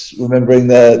face, remembering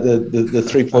the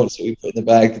 3 points that we put in the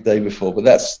bag the day before. But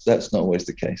that's not always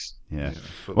the case. Yeah.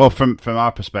 Well, from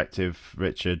our perspective,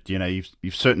 Richard,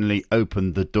 you've certainly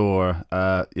opened the door.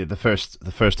 The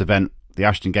first event, the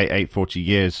Ashton Gate 840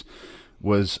 years,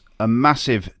 was a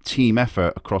massive team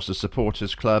effort across the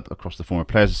supporters club, across the Former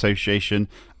Players Association,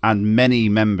 and many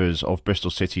members of Bristol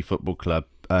City Football Club.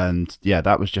 And yeah,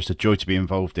 that was just a joy to be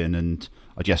involved in. And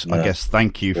I guess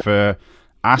thank you for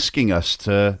asking us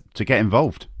to get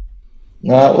involved.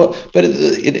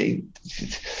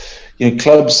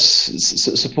 Clubs,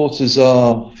 supporters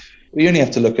are. We only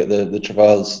have to look at the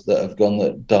travails that have gone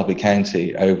at Derby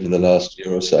County over the last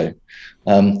year or so,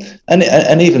 and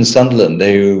even Sunderland,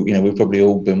 who we've probably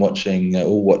all been watching,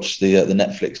 all watched the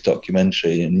Netflix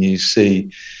documentary, and you see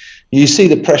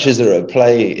the pressures that are at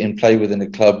play within the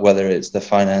club, whether it's the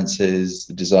finances,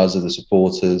 the desires of the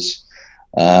supporters,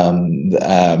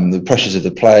 the pressures of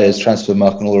the players, transfer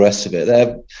market, and all the rest of it.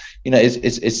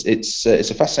 It's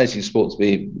a fascinating sport to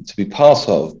be part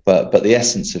of, but the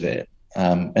essence of it,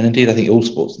 and indeed I think all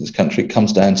sports in this country,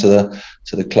 comes down to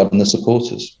the club and the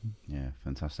supporters. Yeah,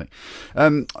 fantastic.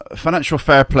 Financial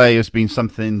fair play has been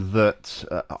something that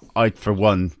I, for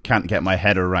one, can't get my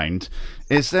head around.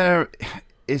 Is there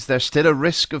still a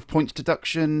risk of points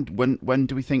deduction? When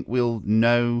do we think we'll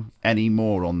know any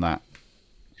more on that?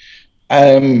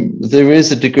 There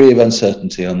is a degree of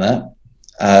uncertainty on that.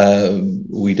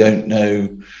 We don't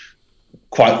know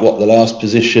quite what the last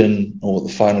position or what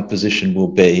the final position will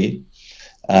be.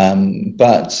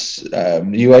 But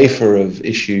UEFA have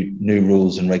issued new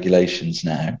rules and regulations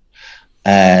now,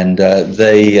 and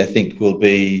they, I think, will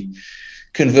be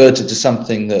converted to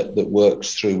something that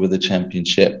works through with the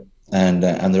Championship and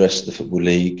the rest of the Football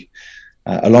League.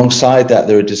 Alongside that,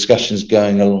 there are discussions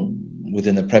going on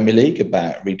within the Premier League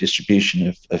about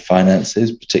redistribution of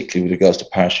finances, particularly with regards to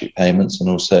parachute payments, and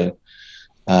also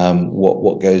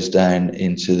what goes down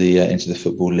into the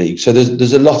Football League. So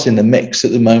there's a lot in the mix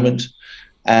at the moment,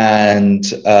 and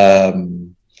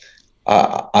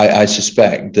I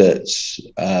suspect that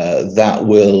that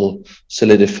will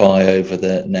solidify over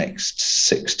the next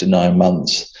 6 to 9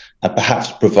 months, and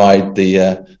perhaps provide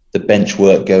the bench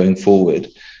work going forward.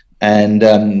 And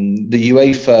the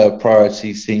UEFA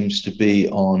priority seems to be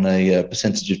on a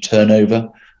percentage of turnover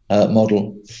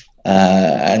model,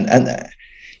 and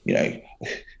you know,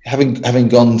 having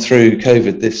gone through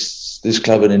COVID, this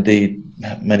club and indeed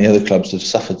many other clubs have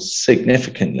suffered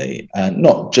significantly, and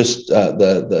not just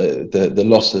the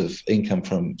loss of income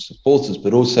from supporters,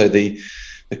 but also the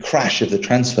crash of the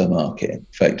transfer market,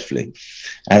 effectively.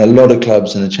 And a lot of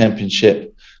clubs in the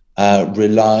Championship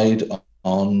relied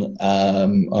on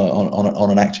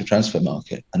an active transfer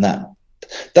market, and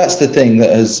that's the thing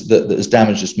that has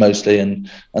damaged us mostly. And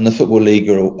the Football League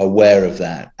are aware of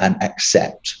that and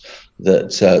accept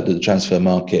that the transfer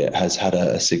market has had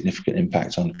a significant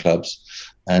impact on clubs.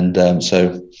 And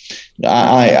so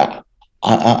I'm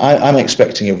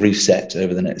expecting a reset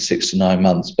over the next 6 to 9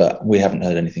 months, but we haven't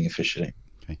heard anything officially.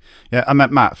 Okay. Yeah, I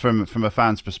meant, Matt, from a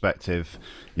fan's perspective,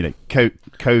 you know,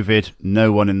 COVID,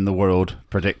 no one in the world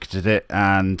predicted it,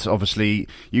 and obviously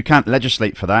you can't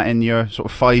legislate for that in your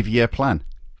sort of 5-year plan.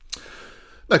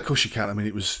 No, of course you can. I mean,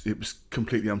 it was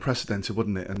completely unprecedented,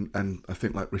 wasn't it? And I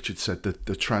think, like Richard said,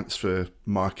 the transfer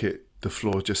market, the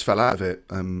floor just fell out of it,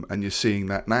 and you're seeing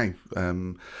that now.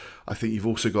 I think you've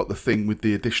also got the thing with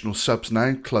the additional subs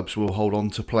now. Clubs will hold on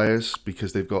to players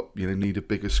because they've got, you know, needed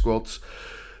bigger squads.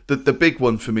 The big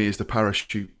one for me is the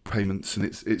parachute payments, and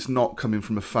it's not coming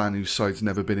from a fan whose side's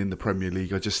never been in the Premier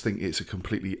League. I just think it's a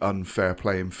completely unfair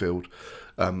playing field.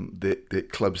 The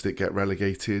clubs that get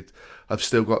relegated have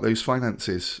still got those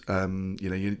finances. You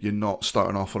know, you're not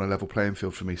starting off on a level playing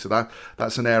field for me. So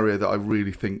that's an area that I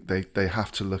really think they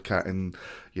have to look at, and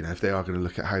you know, if they are going to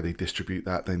look at how they distribute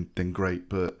that, then great.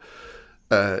 But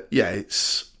yeah,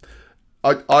 it's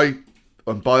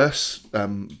I'm biased,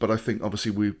 but I think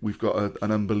obviously we've got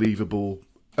an unbelievable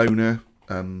owner.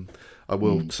 I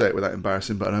will say it without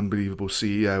embarrassing, but an unbelievable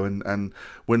CEO, and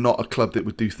we're not a club that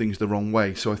would do things the wrong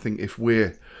way. So I think if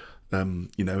we're,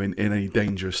 you know, in any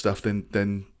danger of stuff,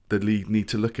 then the league need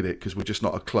to look at it, because we're just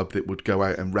not a club that would go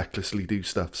out and recklessly do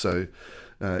stuff. So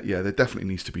yeah, there definitely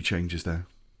needs to be changes there.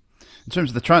 In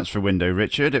terms of the transfer window,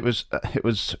 Richard, it was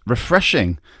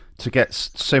refreshing to get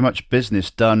so much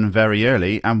business done very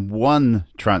early, and one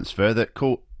transfer that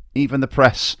caught even the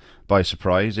press by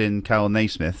surprise in Kyle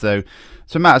Naismith. So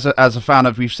Matt, as a fan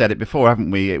of, we've said it before, haven't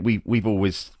we? We've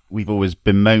always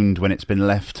bemoaned when it's been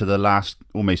left to the last,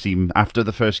 almost even after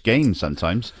the first game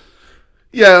sometimes.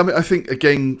 Yeah, I mean, I think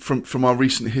again from our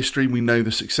recent history, we know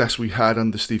the success we had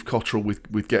under Steve Cotterill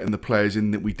with getting the players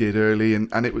in that we did early, and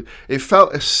it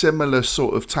felt a similar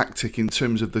sort of tactic in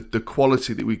terms of the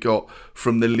quality that we got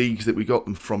from the leagues that we got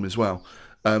them from as well.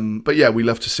 But yeah, we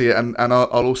love to see it, and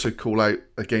I'll also call out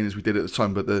again, as we did at the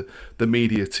time, but the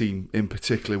media team in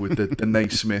particular with the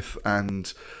Naismith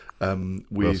and with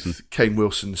Wilson. Kane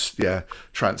Wilson's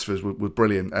transfers were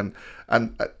brilliant, and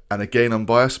again, I'm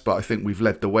biased, but I think we've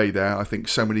led the way there. I think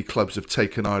so many clubs have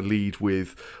taken our lead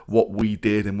with what we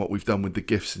did and what we've done with the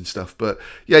gifts and stuff. But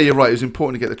yeah, you're right. It was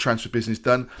important to get the transfer business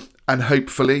done, and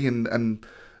hopefully, and I'm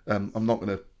not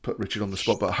going to put Richard on the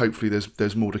spot, but hopefully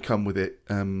there's more to come with it,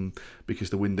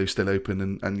 because the window's still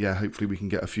open, and yeah, hopefully we can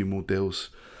get a few more deals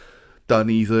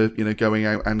done, either, you know, going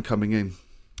out and coming in.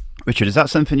 Richard, is that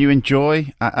something you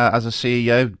enjoy as a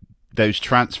CEO, those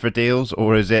transfer deals,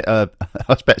 or is it I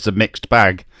expect it's a mixed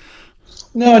bag?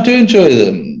 No, I do enjoy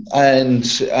them, and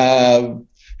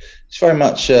it's very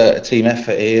much a team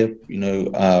effort here. You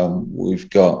know, we've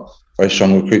got a very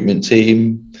strong recruitment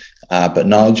team, but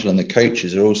Nigel and the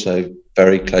coaches are also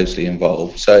very closely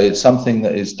involved. So it's something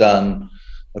that is done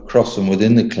across and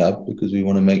within the club, because we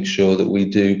want to make sure that we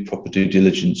do proper due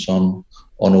diligence on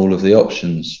all of the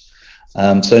options.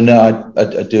 So no,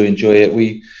 I do enjoy it.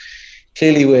 We're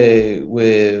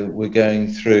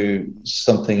going through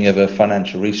something of a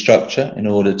financial restructure in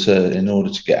order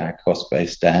to get our cost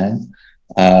base down,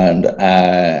 and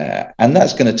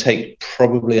that's going to take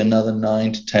probably another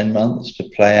 9 to 10 months to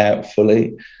play out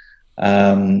fully.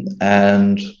 And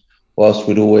whilst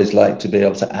we'd always like to be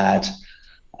able to add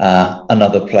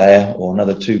another player or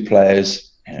another 2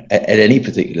 players at any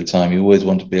particular time, you always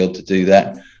want to be able to do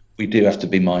that. We do have to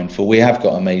be mindful. We have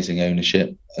got amazing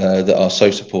ownership that are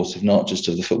so supportive, not just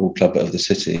of the football club, but of the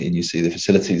city. And you see the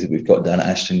facilities that we've got down at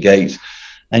Ashton Gate,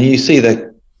 and you see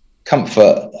the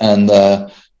comfort and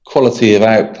the quality of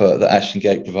output that Ashton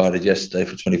Gate provided yesterday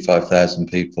for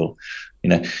 25,000 people. You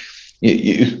know,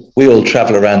 we all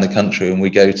travel around the country, and we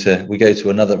go to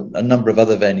a number of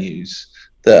other venues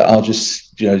that are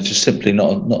just simply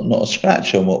not a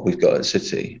scratch on what we've got at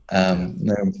City.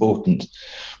 They're important,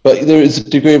 but there is a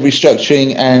degree of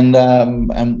restructuring, and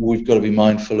we've got to be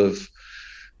mindful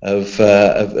of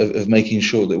making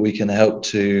sure that we can help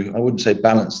to, I wouldn't say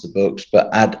balance the books, but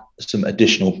add some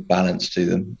additional balance to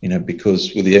them. You know,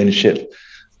 because with the ownership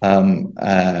and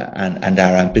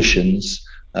our ambitions,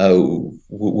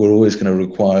 we're always going to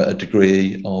require a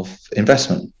degree of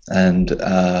investment, and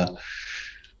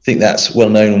I think that's well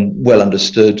known and well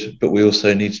understood, but we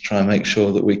also need to try and make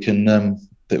sure that we can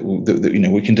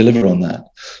we can deliver on that.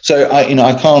 So I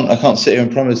can't sit here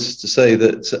and promise to say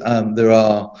that there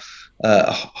are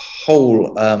a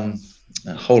whole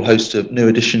host of new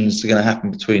additions that are going to happen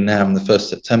between now and the 1st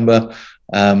September.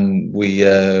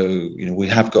 We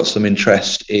have got some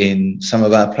interest in some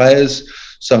of our players,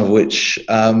 some of which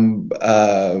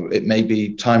it may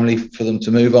be timely for them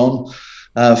to move on.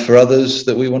 For others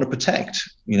that we want to protect,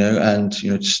 and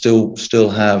still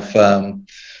have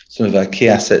some of our key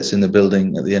assets in the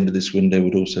building at the end of this window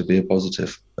would also be a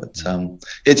positive. But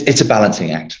it's a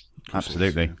balancing act.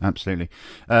 Absolutely.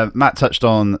 Matt touched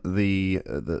on the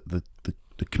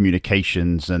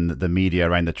communications and the media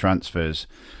around the transfers.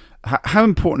 How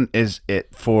important is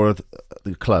it for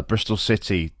the club, Bristol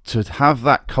City, to have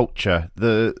that culture,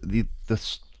 the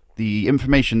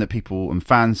information that people and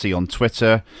fans see on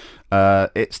Twitter?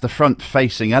 It's the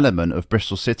front-facing element of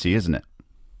Bristol City, isn't it?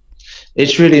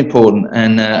 It's really important,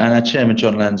 and our chairman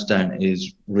John Lansdowne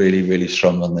is really, really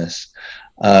strong on this.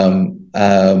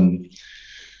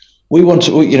 We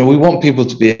want people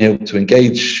to be able to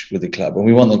engage with the club, and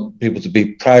we want people to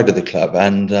be proud of the club,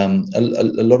 and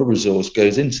a lot of resource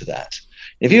goes into that.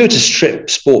 If you were to strip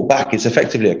sport back, it's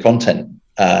effectively a content.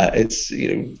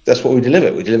 That's what we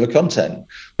deliver. We deliver content,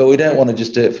 but we don't want to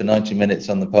just do it for 90 minutes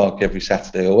on the park every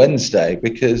Saturday or Wednesday,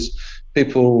 because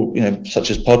people, such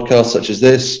as podcasts such as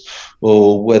this,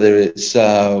 or whether it's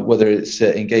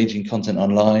engaging content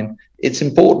online, it's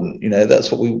important.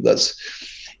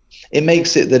 It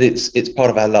makes it that it's part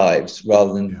of our lives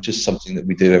rather than just something that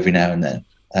we do every now and then.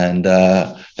 And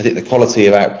I think the quality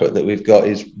of output that we've got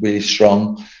is really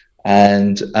strong.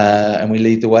 And we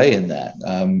lead the way in that.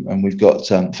 And we've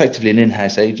got effectively an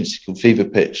in-house agency called Fever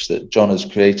Pitch that John has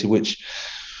created, which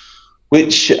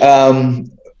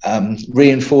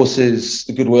reinforces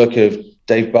the good work of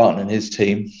Dave Barton and his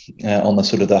team on the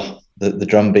sort of the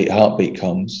drumbeat, heartbeat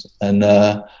comms. And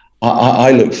I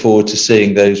look forward to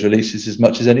seeing those releases as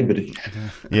much as anybody.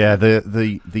 Yeah,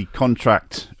 the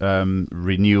contract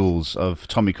renewals of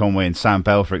Tommy Conway and Sam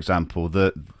Bell, for example,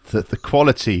 the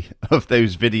quality of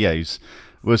those videos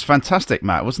was fantastic,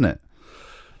 Matt, wasn't it?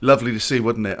 Lovely to see,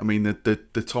 wasn't it? I mean,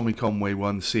 the Tommy Conway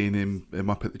one, seeing him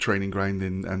up at the training ground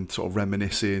and sort of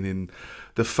reminiscing, and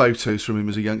the photos from him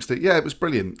as a youngster. Yeah, it was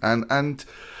brilliant, and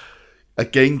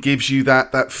again gives you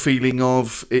that feeling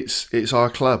of it's our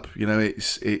club.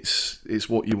 It's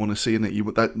what you want to see,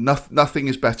 and nothing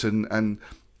is better, and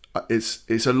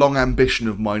it's a long ambition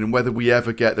of mine, and whether we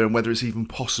ever get there and whether it's even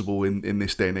possible in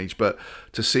this day and age, but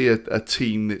to see a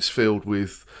team that's filled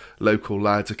with local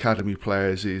lads, academy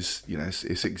players, is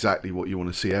it's exactly what you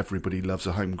want to see. Everybody loves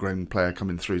a homegrown player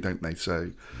coming through, don't they?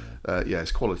 So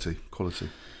it's quality.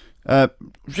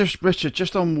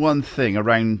 Richard, on one thing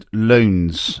around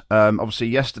loans. Obviously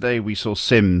yesterday we saw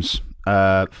Sims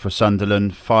for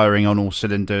Sunderland firing on all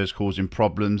cylinders, causing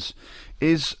problems.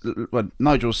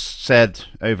 Nigel said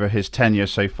over his tenure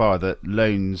so far that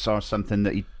loans are something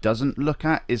that he doesn't look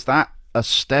at. Is that a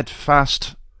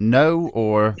steadfast no,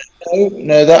 or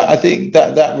no? That I think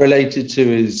that related to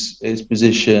his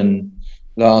position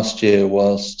last year,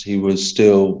 whilst he was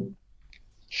still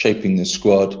shaping the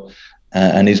squad,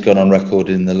 and he's gone on record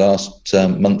in the last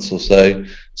months or so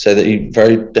that he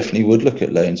very definitely would look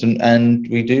at loans, and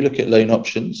we do look at loan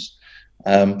options.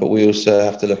 But we also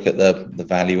have to look at the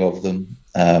value of them,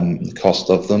 the cost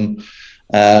of them,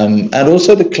 and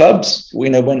also the clubs. We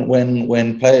know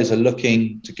when players are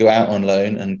looking to go out on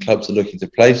loan and clubs are looking to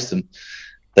place them,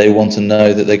 they want to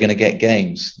know that they're going to get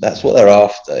games. That's what they're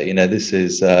after. This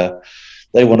is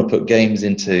they want to put games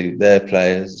into their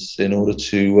players in order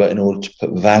to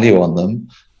put value on them,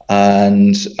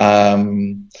 and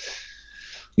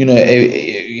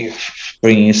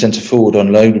Bringing a centre forward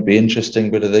on loan would be interesting,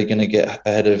 but are they going to get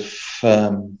ahead of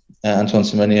Antoine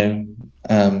Semenyo,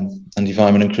 Andy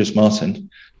Vyman and Chris Martin?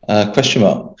 Question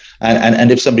mark.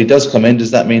 And if somebody does come in,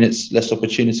 does that mean it's less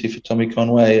opportunity for Tommy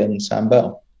Conway and Sam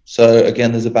Bell? So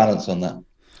again, there's a balance on that.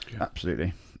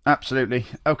 Absolutely.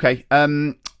 Okay.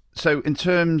 So in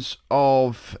terms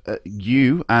of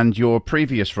you and your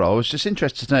previous role, I was just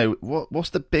interested to know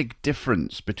what's the big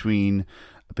difference between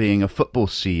being a football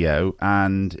CEO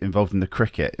and involved in the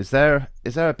cricket. Is there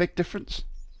a big difference?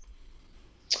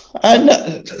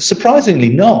 No, surprisingly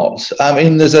not. I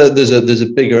mean, there's a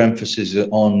bigger emphasis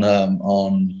on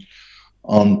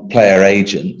player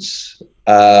agents,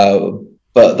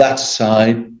 but that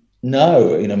aside,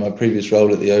 no. My previous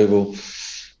role at the Oval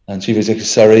and Chief Executive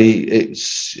Surrey,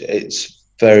 it's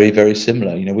very, very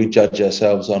similar. We judge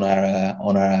ourselves on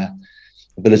our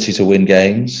ability to win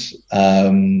games.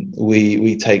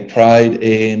 We take pride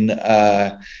in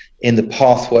the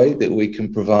pathway that we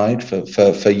can provide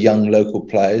for young local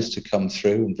players to come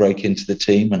through and break into the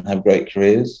team and have great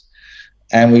careers.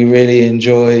 And we really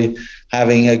enjoy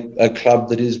having a club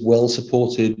that is well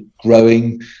supported,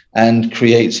 growing, and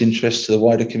creates interest to the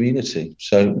wider community.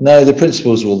 So no, the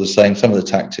principles are all the same. Some of the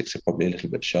tactics are probably a little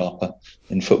bit sharper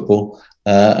in football,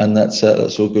 and that's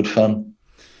all good fun.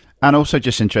 And also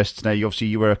just interested to know, obviously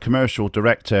you were a commercial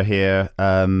director here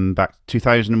back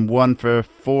 2001 for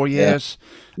 4 years.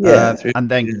 And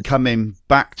then coming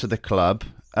back to the club.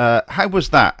 How was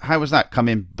that? How was that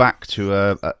coming back to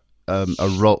a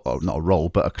role, not a role,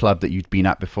 but a club that you'd been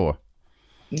at before?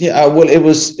 Yeah, well, it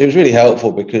was really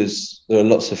helpful because there are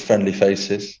lots of friendly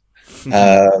faces,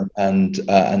 and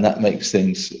that makes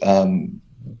things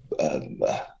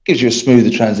gives you a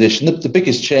smoother transition. The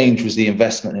biggest change was the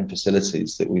investment in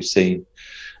facilities that we've seen,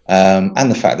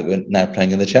 and the fact that we're now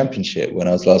playing in the Championship. When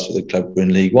I was last with the club, we're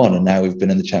in League One, and now we've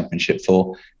been in the Championship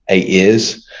for 8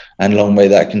 years, and long may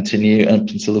that continue up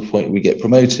until the point we get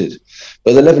promoted.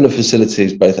 But the level of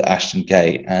facilities, both at Ashton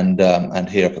Gate and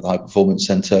here up at the High Performance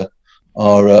Centre,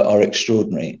 are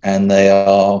extraordinary, and they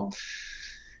are.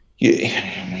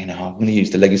 I'm going to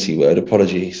use the legacy word.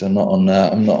 Apologies, I'm not on. I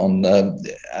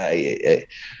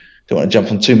don't want to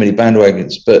jump on too many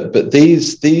bandwagons, but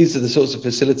these are the sorts of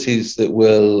facilities that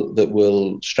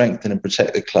will strengthen and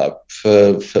protect the club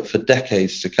for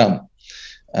decades to come,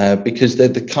 because they're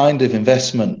the kind of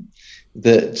investment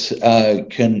that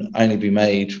can only be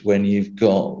made when you've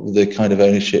got the kind of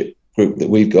ownership group that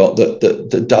we've got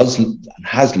that does and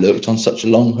has looked on such a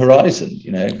long horizon.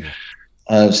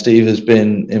 Steve has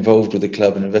been involved with the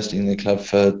club and investing in the club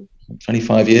for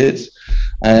 25 years,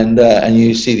 and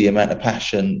you see the amount of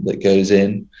passion that goes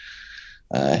in.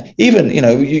 Even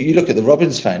you look at the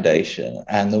Robbins Foundation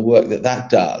and the work that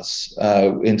does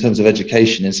in terms of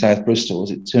education in South Bristol.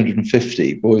 Is it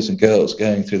 250 boys and girls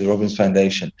going through the Robbins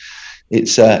Foundation?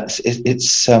 It's not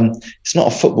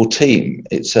a football team.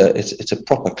 It's a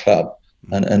proper club,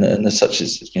 and as such,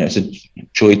 it's a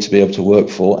joy to be able to work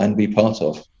for and be part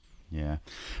of. Yeah.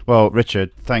 Well,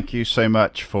 Richard, thank you so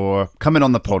much for coming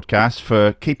on the podcast,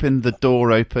 for keeping the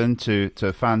door open to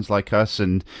fans like us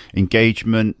and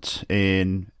engagement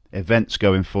in events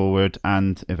going forward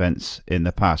and events in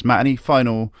the past. Matt, any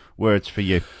final words for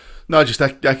you? No, just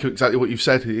echo exactly what you've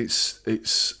said.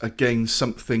 It's again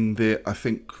something that I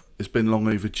think has been long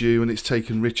overdue, and it's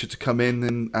taken Richard to come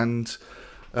in and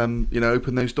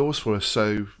open those doors for us.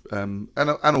 So and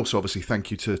also obviously thank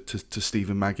you to Steve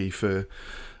and Maggie for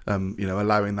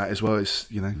allowing that as well.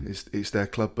 It's their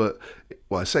club, but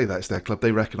I say that it's their club.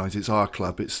 They recognise it's our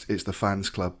club. It's the fans'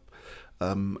 club,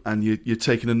 and you're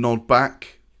taking a nod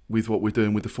back with what we're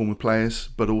doing with the former players,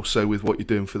 but also with what you're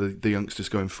doing for the youngsters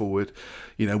going forward.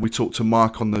 We talked to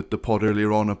Mark on the pod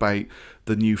earlier on about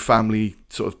the new family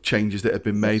sort of changes that have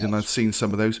been made, and I've seen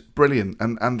some of those. Brilliant,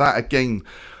 and that again,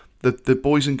 the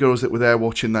boys and girls that were there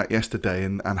watching that yesterday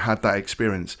and had that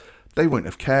experience, they wouldn't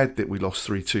have cared that we lost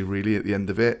 3-2 really at the end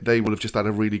of it. They would have just had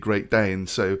a really great day, and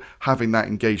so having that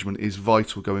engagement is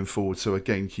vital going forward. So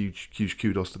again, huge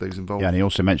kudos to those involved. Yeah, and he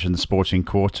also mentioned the Sporting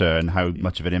Quarter and how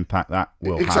much of an impact that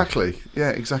will have.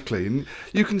 Exactly. And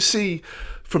you can see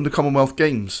from the Commonwealth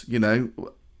Games,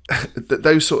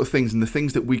 those sort of things and the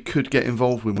things that we could get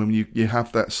involved with when you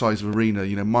have that size of arena.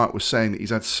 Mark was saying that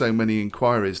he's had so many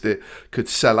inquiries that could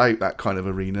sell out that kind of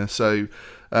arena. So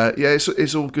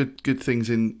it's all good things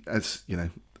in, as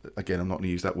again, I'm not going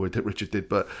to use that word that Richard did,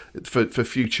 but for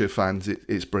future fans,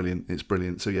 it's brilliant. It's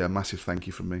brilliant. So yeah, massive thank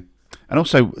you from me. And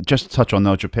also, just to touch on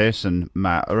Nigel Pearson,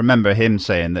 Matt, I remember him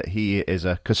saying that he is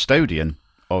a custodian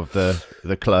of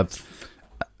the club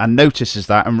and notices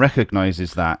that and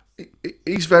recognises that.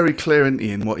 He's very clear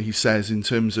in what he says in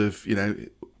terms of,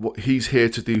 he's here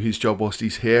to do his job whilst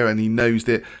he's here, and he knows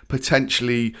that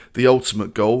potentially the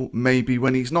ultimate goal may be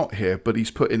when he's not here, but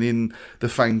he's putting in the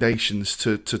foundations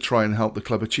to try and help the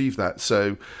club achieve that.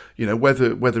 So, you know,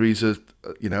 whether he's a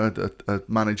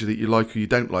manager that you like or you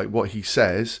don't like, what he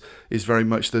says is very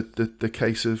much the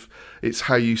case of it's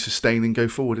how you sustain and go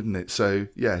forward, isn't it? So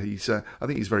yeah, I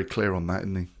think he's very clear on that,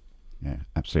 isn't he? Yeah,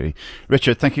 absolutely.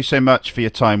 Richard, thank you so much for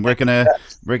your time. We're gonna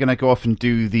go off and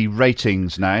do the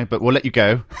ratings now, but we'll let you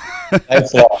go.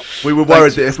 Thanks a lot. We were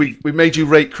worried that if we made you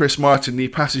rate Chris Martin, he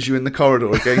passes you in the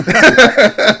corridor again.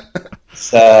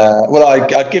 Well,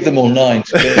 I'd give them all 9.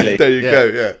 Clearly. There you go.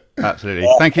 Yeah, absolutely.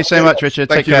 Thank you so much, Richard.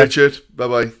 Thank you, care. Richard. Bye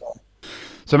bye.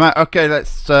 So, Matt, okay,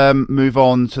 let's move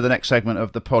on to the next segment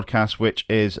of the podcast, which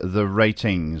is the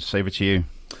ratings. Over to you.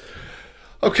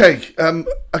 Okay,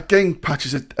 again, Patch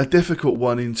is a difficult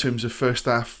one in terms of first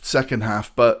half, second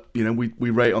half, but you know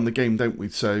we rate on the game, don't we?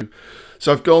 So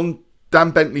I've gone Dan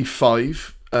Bentley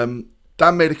 5.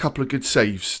 Dan made a couple of good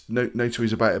saves, no two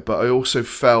ways about it, but I also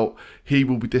felt he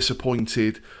will be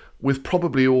disappointed with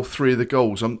probably all 3 of the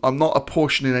goals. I'm not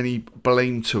apportioning any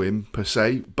blame to him per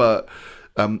se, but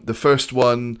the first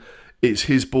one, it's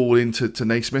his ball into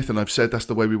Naismith, and I've said that's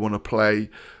the way we want to play,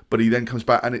 but he then comes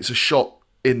back and it's a shot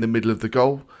in the middle of the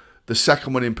goal. The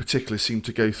second one in particular seemed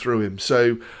to go through him.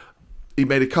 So he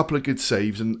made a couple of good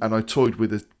saves, and I toyed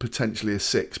with potentially a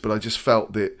 6, but I just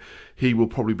felt that he will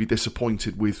probably be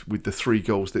disappointed with the 3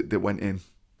 goals that went in.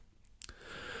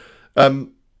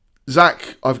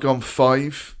 Zach, I've gone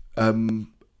 5.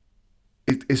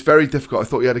 It's very difficult. I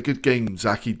thought he had a good game,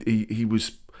 Zach. He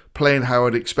was playing how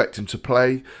I'd expect him to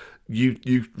play.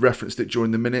 You referenced it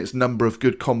during the minutes. Number of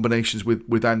good combinations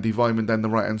with Andy Weimann down the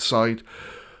right hand side,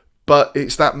 but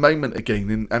it's that moment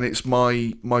again, and it's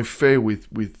my fear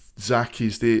with Zach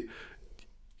is that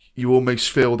you almost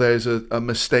feel there's a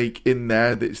mistake in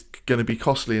there that's going to be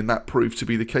costly, and that proved to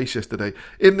be the case yesterday,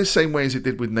 in the same way as it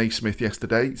did with Naismith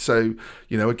yesterday. So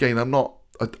you know, again, I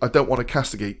don't want to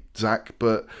castigate Zach,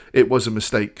 but it was a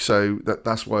mistake, so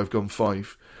that's why I've gone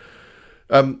 5.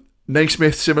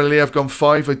 Naismith, similarly, I've gone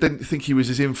 5. I didn't think he was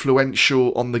as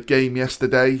influential on the game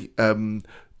yesterday.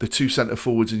 The 2 centre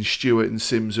forwards in Stewart and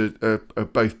Sims are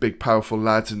both big, powerful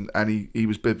lads, and he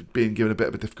was being given a bit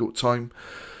of a difficult time.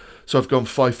 So I've gone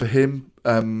 5 for him.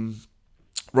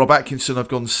 Rob Atkinson, I've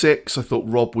gone 6. I thought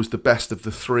Rob was the best of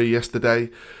the 3 yesterday.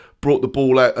 Brought the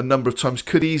ball out a number of times.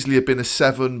 Could easily have been a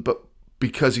 7, but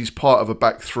because he's part of a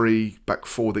back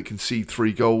 4 that concede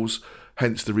 3 goals,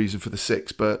 hence the reason for the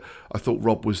 6. But I thought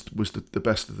Rob was the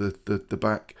best of the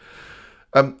back.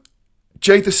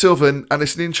 Jay Da Silva, and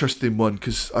it's an interesting one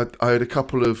because I had a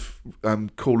couple of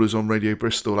callers on Radio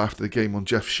Bristol after the game on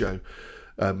Jeff's show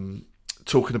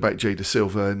talking about Jay Da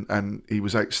Silva, and he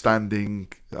was outstanding.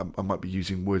 I might be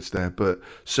using words there, but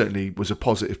certainly was a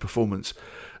positive performance.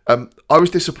 I was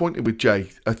disappointed with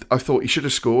Jay. I thought he should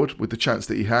have scored with the chance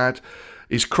that he had.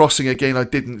 His crossing, again, I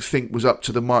didn't think was up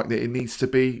to the mark that it needs to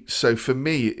be. So for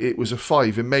me, it was a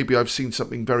 5. And maybe I've seen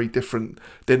something very different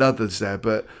than others there.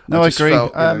 But no, I agree.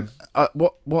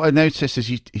 What I noticed is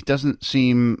he doesn't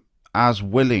seem as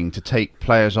willing to take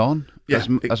players on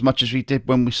as much as we did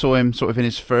when we saw him sort of in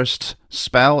his first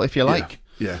spell, if you like.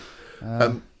 Yeah.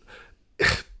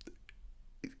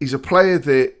 He's a player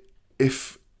that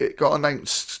if it got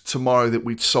announced tomorrow that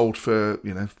we'd sold for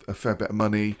a fair bit of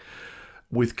money,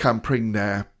 with Campring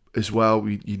there as well,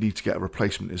 you need to get a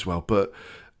replacement as well. But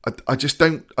I just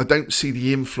don't see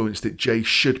the influence that Jay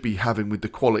should be having with the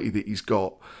quality that he's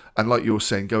got, and like you're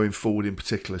saying, going forward in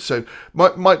particular. So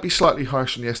might be slightly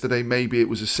harsh on yesterday. Maybe it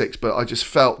was a 6, but I just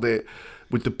felt that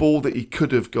with the ball that he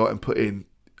could have got and put in,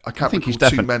 I think he's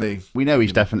too many. We know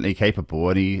he's definitely capable,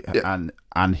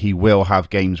 and he will have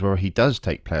games where he does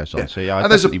take players on. So I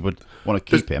definitely would want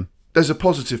to keep him. There's a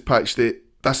positive patch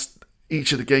that's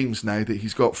each of the games now that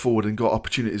he's got forward and got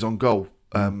opportunities on goal.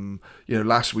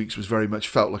 Last week's was very much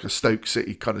felt like a Stoke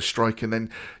City kind of strike, and then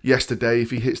yesterday,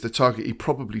 if he hits the target, he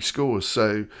probably scores.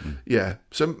 So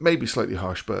so maybe slightly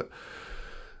harsh, but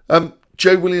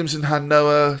Joe Williams and Han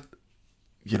Noah,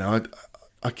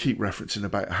 I keep referencing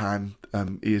about Han.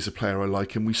 He is a player I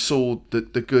like, and we saw the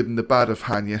good and the bad of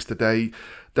Han yesterday.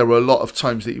 There were a lot of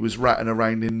times that he was ratting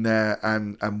around in there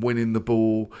and winning the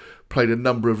ball, played a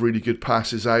number of really good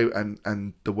passes out,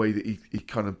 and the way that he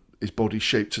kind of, his body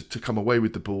shaped to come away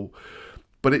with the ball.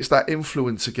 But it's that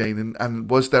influence again, and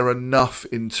was there enough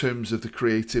in terms of the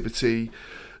creativity?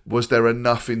 Was there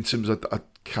enough in terms of, I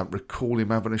can't recall him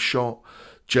having a shot.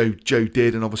 Joe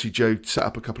did, and obviously Joe set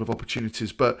up a couple of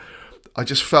opportunities, but I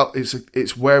just felt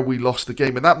it's where we lost the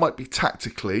game, and that might be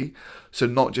tactically, so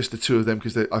not just the 2 of them,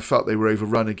 because I felt they were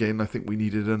overrun again. I think we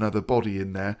needed another body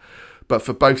in there, But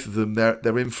for both of them,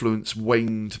 their influence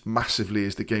waned massively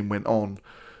as the game went on.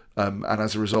 And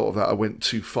as a result of that, I went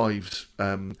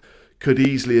 2-5s. Could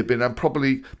easily have been, and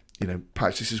probably,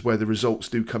 Patch, this is where the results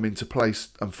do come into place,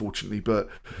 unfortunately. But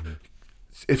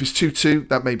if it's 2-2,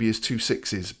 that maybe is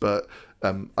 2-6s. But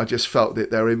I just felt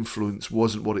that their influence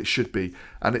wasn't what it should be.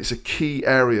 And it's a key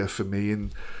area for me.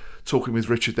 In talking with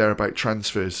Richard there about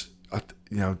transfers,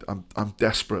 I'm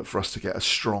desperate for us to get a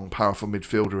strong, powerful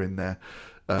midfielder in there.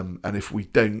 And if we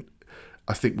don't,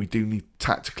 I think we do need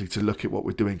tactically to look at what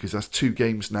we're doing, because that's 2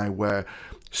 games now where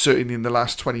certainly in the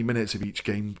last 20 minutes of each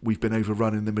game, we've been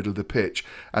overrun in the middle of the pitch.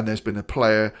 And there's been a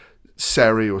player,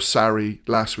 Sarri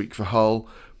last week for Hull,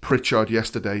 Pritchard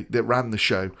yesterday, that ran the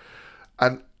show.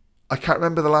 And I can't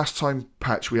remember the last time,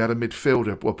 Patch, we had a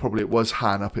midfielder, well, probably it was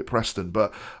Han up at Preston,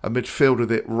 but a midfielder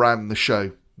that ran the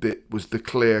show, that was the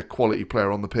clear quality player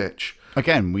on the pitch.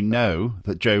 Again, we know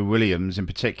that Joe Williams in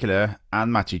particular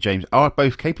and Matty James are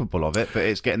both capable of it, but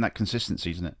it's getting that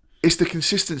consistency, isn't it? It's the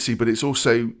consistency, but it's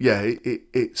also,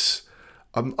 it's.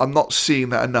 I'm not seeing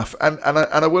that enough. And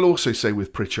I will also say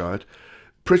with Pritchard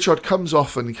comes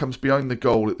off and he comes behind the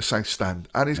goal at the South Stand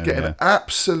and he's getting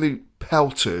absolute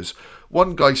pelters.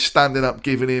 One guy standing up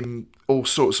giving him all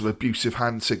sorts of abusive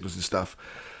hand signals and stuff.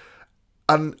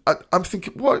 And I'm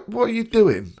thinking, what are you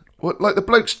doing? Like the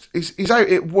bloke's he's out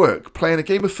at work playing a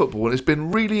game of football and it's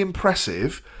been really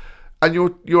impressive, and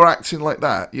you're acting like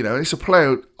that, And it's a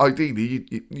player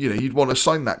ideally you'd want to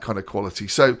sign that kind of quality.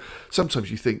 So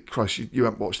sometimes you think, Christ, you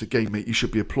haven't watched the game, mate. You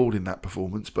should be applauding that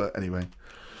performance. But anyway,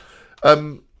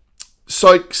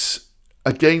 Sykes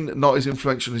again not as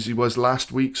influential as he was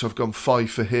last week, so I've gone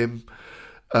 5 for him.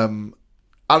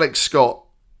 Alex Scott,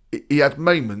 he had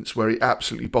moments where he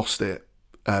absolutely bossed it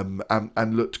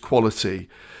and looked quality.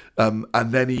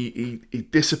 And then he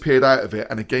disappeared out of it.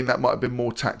 And again, that might have been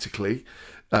more tactically.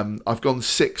 I've gone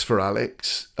 6 for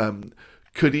Alex.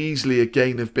 Could easily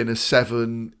again have been a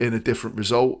 7 in a different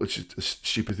result, which is a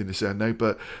stupid thing to say, I know.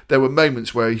 But there were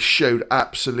moments where he showed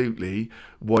absolutely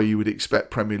why you would expect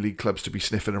Premier League clubs to be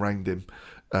sniffing around him.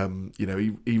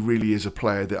 He really is a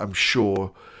player that I'm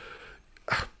sure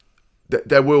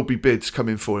there will be bids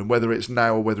coming for him, whether it's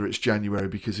now or whether it's January,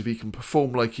 because if he can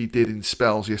perform like he did in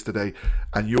spells yesterday,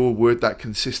 and your word, that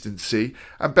consistency,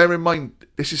 and bear in mind,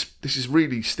 this is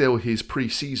really still his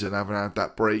pre-season, having had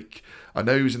that break. I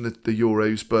know he was in the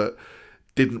Euros, but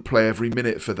didn't play every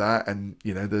minute for that, and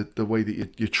the way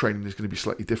that your training is going to be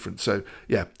slightly different. So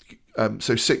yeah,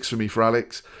 so 6 for me for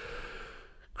Alex.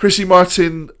 Chrissy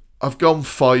Martin, I've gone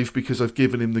 5 because I've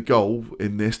given him the goal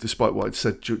in this, despite what I'd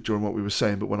said during what we were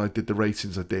saying. But when I did the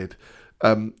ratings, I did.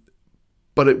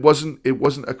 But it wasn't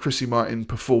a Chrissy Martin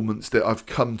performance that I've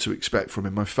come to expect from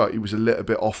him. I felt he was a little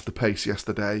bit off the pace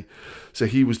yesterday. So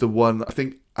he was the one. I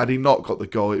think had he not got the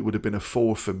goal, it would have been a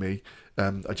 4 for me.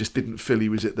 I just didn't feel he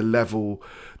was at the level,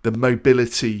 the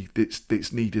mobility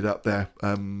that's needed up there.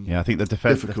 I think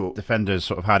the defenders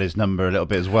sort of had his number a little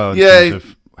bit as well in terms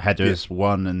of headers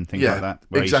won and things like that.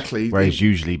 Exactly. Where he's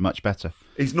usually much better.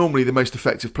 He's normally the most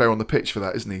effective player on the pitch for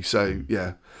that, isn't he? So,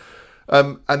 yeah.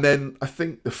 And then I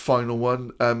think the final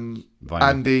one,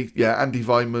 Andy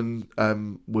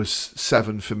Weimann was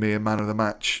 7 for me, a man of the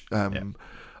match.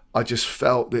 I just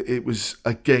felt that it was,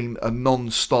 again, a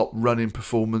non-stop running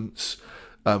performance.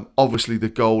 Obviously the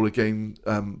goal again,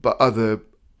 but other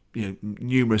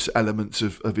numerous elements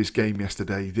of his game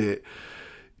yesterday that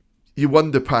you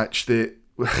wonder, Patch, that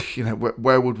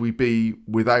where would we be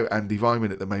without Andy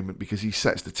Weimann at the moment, because he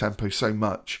sets the tempo so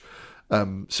much.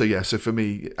 So for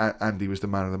me, Andy was the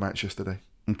man of the match yesterday.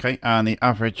 Okay, and the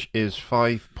average is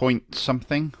 5 point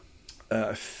something?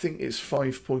 I think it's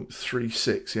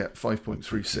 5.36. Yeah,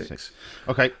 5.36.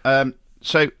 Okay,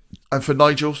 so... And for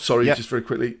Nigel, just very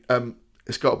quickly,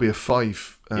 it's got to be a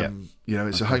 5.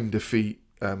 It's a home defeat.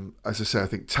 As I say, I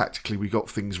think tactically we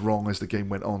got things wrong as the game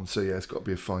went on. So, yeah, it's got to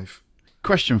be a 5.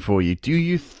 Question for you. Do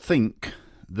you think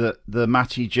that the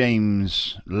Matty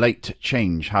James late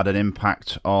change had an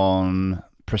impact on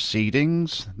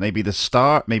proceedings? Maybe the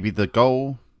start, maybe the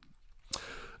goal?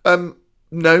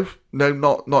 No,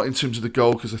 not in terms of the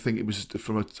goal, because I think it was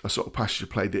from a sort of passage of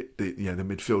play that the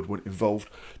midfield weren't involved.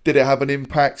 Did it have an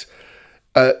impact?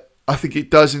 I think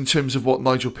it does in terms of what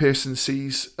Nigel Pearson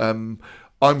sees. I'm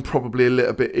probably a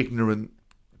little bit ignorant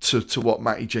to what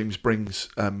Matty James brings.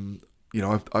 I'm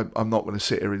not going to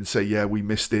sit here and say, we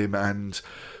missed him and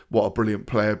what a brilliant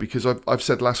player, because I've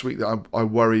said last week that I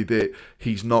worry that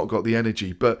he's not got the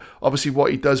energy. But obviously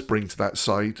what he does bring to that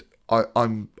side,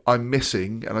 I'm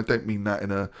missing, and I don't mean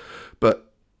that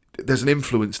but there's an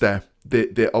influence there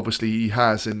that obviously he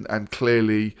has, and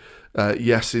clearly,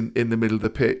 in the middle of the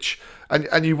pitch.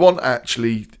 And you want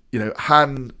actually,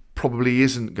 Han probably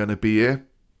isn't going to be here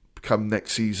come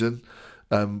next season.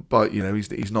 But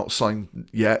he's not signed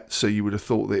yet, so you would have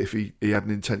thought that if he had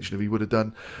an intention of, he would have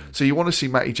done. So you want to see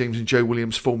Matty James and Joe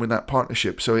Williams forming that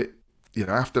partnership. So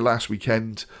after last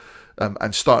weekend,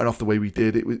 and starting off the way we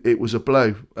did, it was a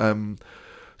blow.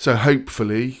 So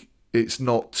hopefully it's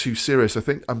not too serious.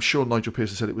 I'm sure Nigel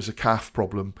Pearson said it was a calf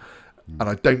problem, and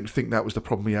I don't think that was the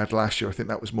problem he had last year. I think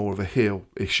that was more of a heel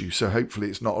issue. So hopefully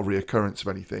it's not a reoccurrence of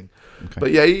anything. Okay.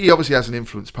 But yeah, he obviously has an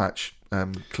influence patch,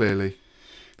 clearly.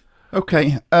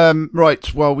 Okay,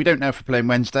 right. Well, we don't know if we're playing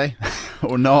Wednesday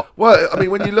or not. Well, I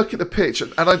mean, when you look at the pitch,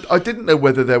 and I didn't know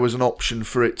whether there was an option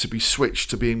for it to be switched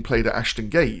to being played at Ashton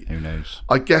Gate. Who knows?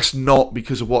 I guess not,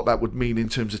 because of what that would mean in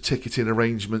terms of ticketing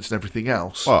arrangements and everything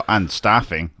else. Well, and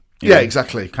staffing. Yeah,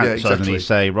 exactly. Can't suddenly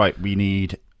say, right, we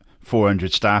need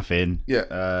 400 staff in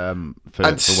for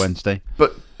Wednesday.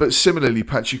 But similarly,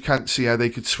 Patch, you can't see how they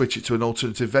could switch it to an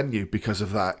alternative venue because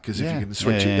of that. Because if you can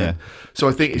switch it, then so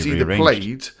I think it's either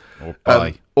played. Or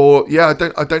buy. I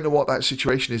don't know what that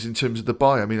situation is in terms of the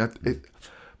buy. I mean,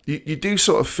 you do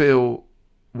sort of feel,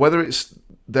 whether it's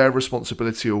their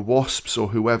responsibility or Wasps or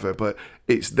whoever, but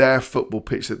it's their football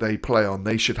pitch that they play on.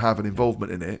 They should have an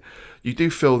involvement in it. You do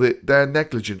feel that they're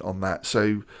negligent on that.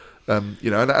 So, and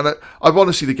I want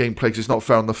to see the game play because it's not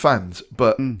fair on the fans.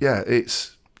 But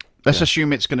it's... Let's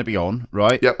assume it's going to be on,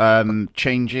 right? Yep.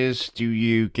 Changes. Do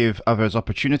you give others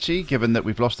opportunity, given that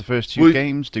we've lost the first two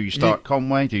games? Do you start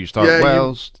Conway? Do you start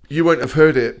Wells? You won't have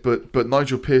heard it, but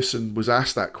Nigel Pearson was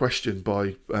asked that question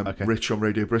by Rich on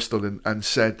Radio Bristol and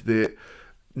said that,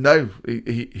 no,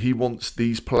 he wants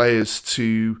these players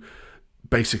to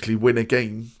basically win a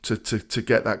game to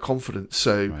get that confidence.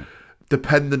 So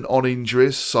dependent on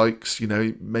injuries, Sykes,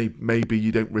 maybe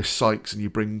you don't risk Sykes and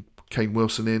you bring Kane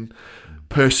Wilson in.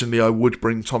 Personally, I would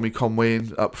bring Tommy Conway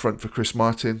in up front for Chris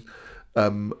Martin,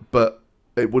 but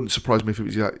it wouldn't surprise me if it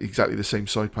was exactly the same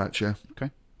side patch,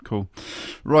 Okay, cool.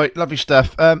 Right, lovely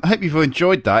stuff. I hope you've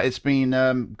enjoyed that. It's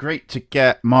been great to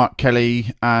get Mark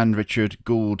Kelly and Richard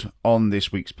Gould on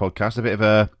this week's podcast. A bit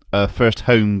of a first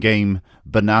home game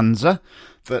bonanza,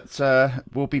 but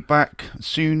we'll be back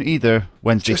soon, either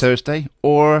Wednesday, Thursday,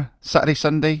 or Saturday,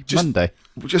 Sunday, Monday.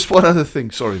 Just one other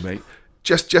thing, sorry, mate.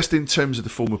 Just in terms of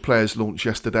the former players launch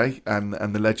yesterday and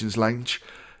the Legends Lounge,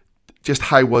 just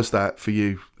how was that for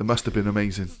you? It must have been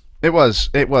amazing. It was.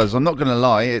 I'm not going to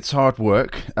lie, it's hard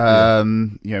work.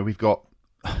 We've got,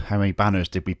 how many banners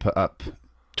did we put up?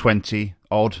 20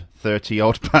 odd, 30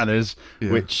 odd banners,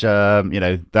 which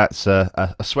that's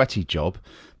a sweaty job.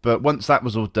 But once that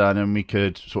was all done and we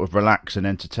could sort of relax and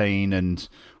entertain and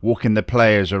walking the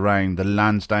players around the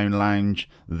Lansdowne Lounge,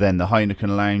 then the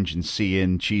Heineken Lounge, and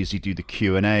seeing Cheesy do the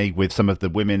Q&A with some of the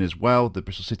women as well, the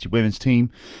Bristol City women's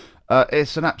team,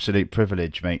 it's an absolute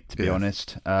privilege, mate, to be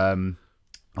honest.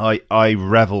 I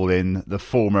revel in the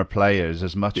former players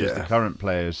as much as the current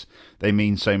players. They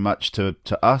mean so much to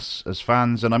us as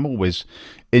fans, and I'm always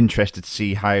interested to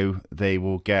see how they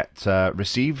will get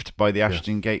received by the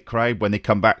Ashton Gate crowd when they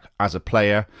come back as a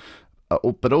player,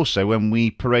 but also when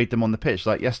we parade them on the pitch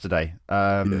like yesterday.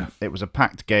 It was a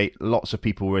packed gate, lots of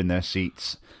people were in their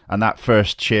seats, and that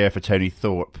first cheer for Tony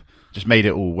Thorpe just made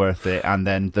it all worth it. And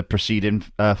then the preceding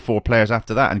 4 players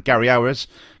after that, and Gary Hours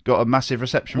got a massive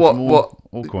reception from all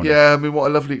corners. Yeah, I mean, what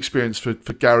a lovely experience for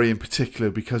Gary in particular,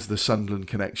 because of the Sunderland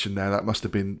connection there. That must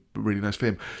have been really nice for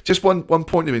him. Just one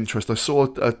point of interest, I saw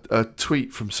a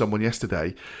tweet from someone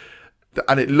yesterday,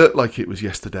 and it looked like it was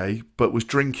yesterday, but was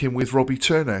drinking with Robbie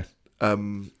Turner.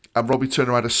 And Robbie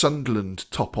Turner had a Sunderland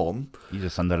top on. He's a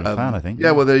Sunderland fan, I think.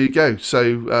 Yeah, well, there you go.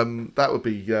 So that would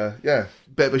be,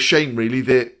 bit of a shame, really,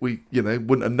 that we,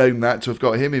 wouldn't have known that to have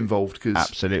got him involved. Cause,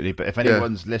 absolutely. But if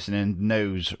anyone's listening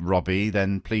knows Robbie,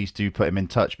 then please do put him in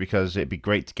touch, because it'd be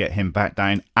great to get him back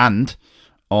down and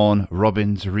on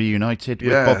Robins Reunited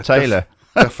with Bob Taylor.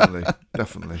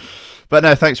 Definitely. But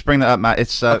no, thanks for bringing that up, Matt.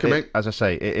 It's okay, as I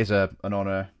say, it is an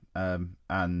honour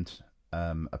and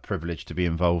a privilege to be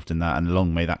involved in that, and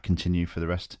long may that continue for the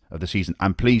rest of the season.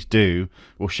 And please do,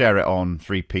 we'll share it on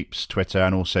 3 Peeps Twitter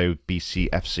and also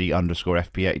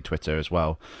BCFC_FP8 Twitter as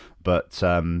well. But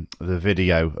the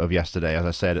video of yesterday, as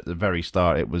I said at the very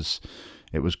start, it was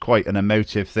quite an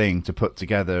emotive thing to put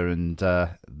together, and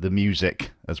the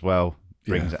music as well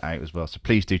brings it out as well. So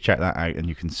please do check that out, and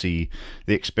you can see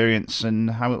the experience and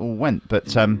how it all went.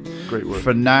 But great work.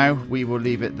 For now, we will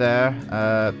leave it there.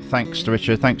 Thanks to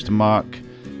Richard, thanks to Mark,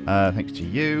 thanks to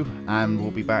you, and we'll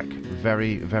be back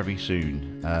very, very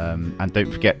soon. And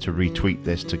don't forget to retweet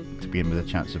this to be in with a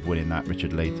chance of winning that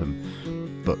Richard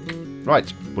Latham book.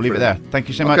 Right, we'll leave it there. Thank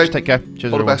you so much. Take care.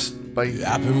 Cheers, all everyone. the best. Bye.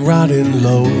 I've been riding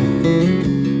low.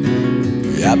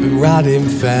 I've been riding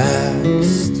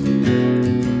fast.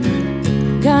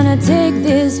 Gonna take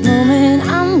this moment,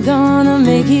 I'm gonna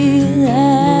make it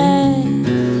last.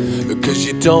 Cause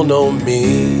you don't know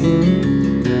me.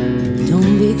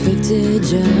 Don't be quick to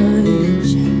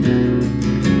judge.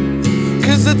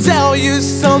 Cause I tell you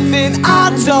something, I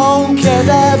don't care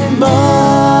that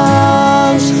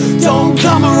much. Don't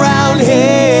come around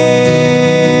here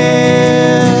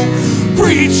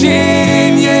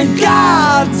preaching your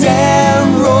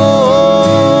goddamn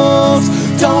rules.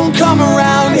 Don't come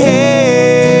around here.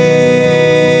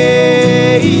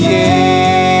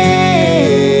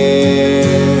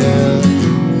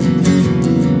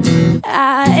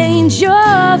 I ain't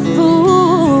your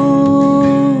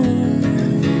fool.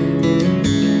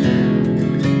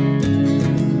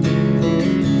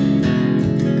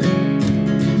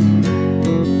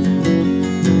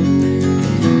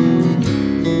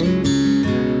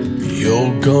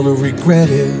 You're gonna regret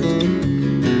it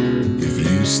if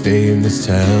you stay in this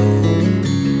town.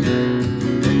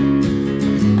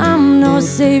 I'm no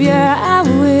savior, I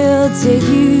will take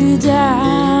you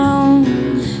down.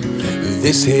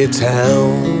 This here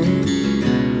town,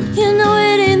 You know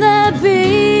it ain't that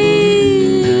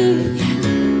big.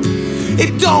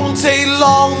 it don't take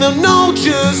long to know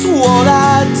just what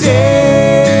I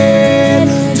did.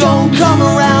 Don't come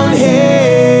around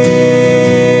here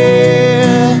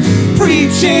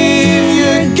preaching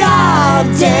your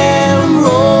goddamn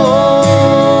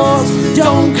rules.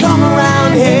 Don't come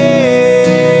around here.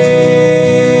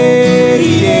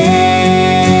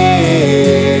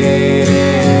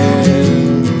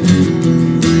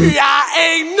 I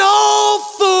ain't no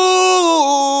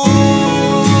fool.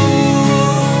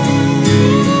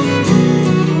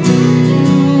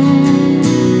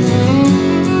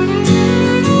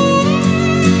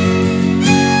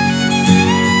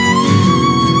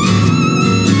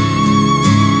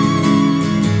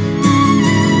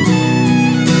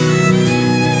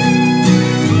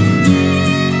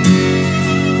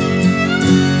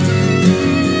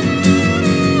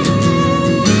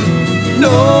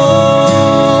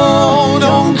 No,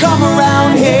 don't come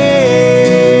around here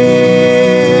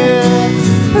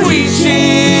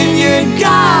preaching your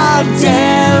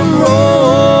goddamn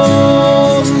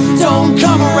rules. Don't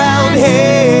come around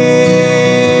here.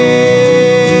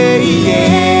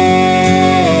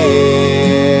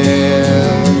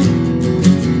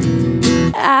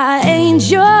 I ain't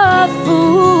your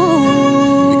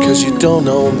fool. Because you don't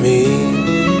know me,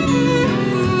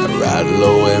 I ride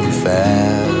low and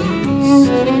fast.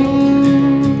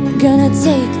 Gonna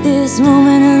take this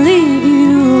moment and leave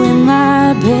you in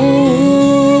my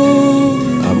bed.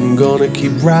 I'm gonna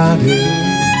keep riding,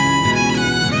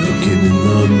 looking in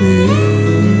the mirror.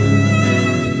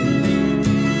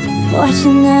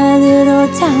 Watching that little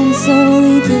town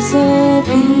slowly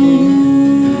disappear.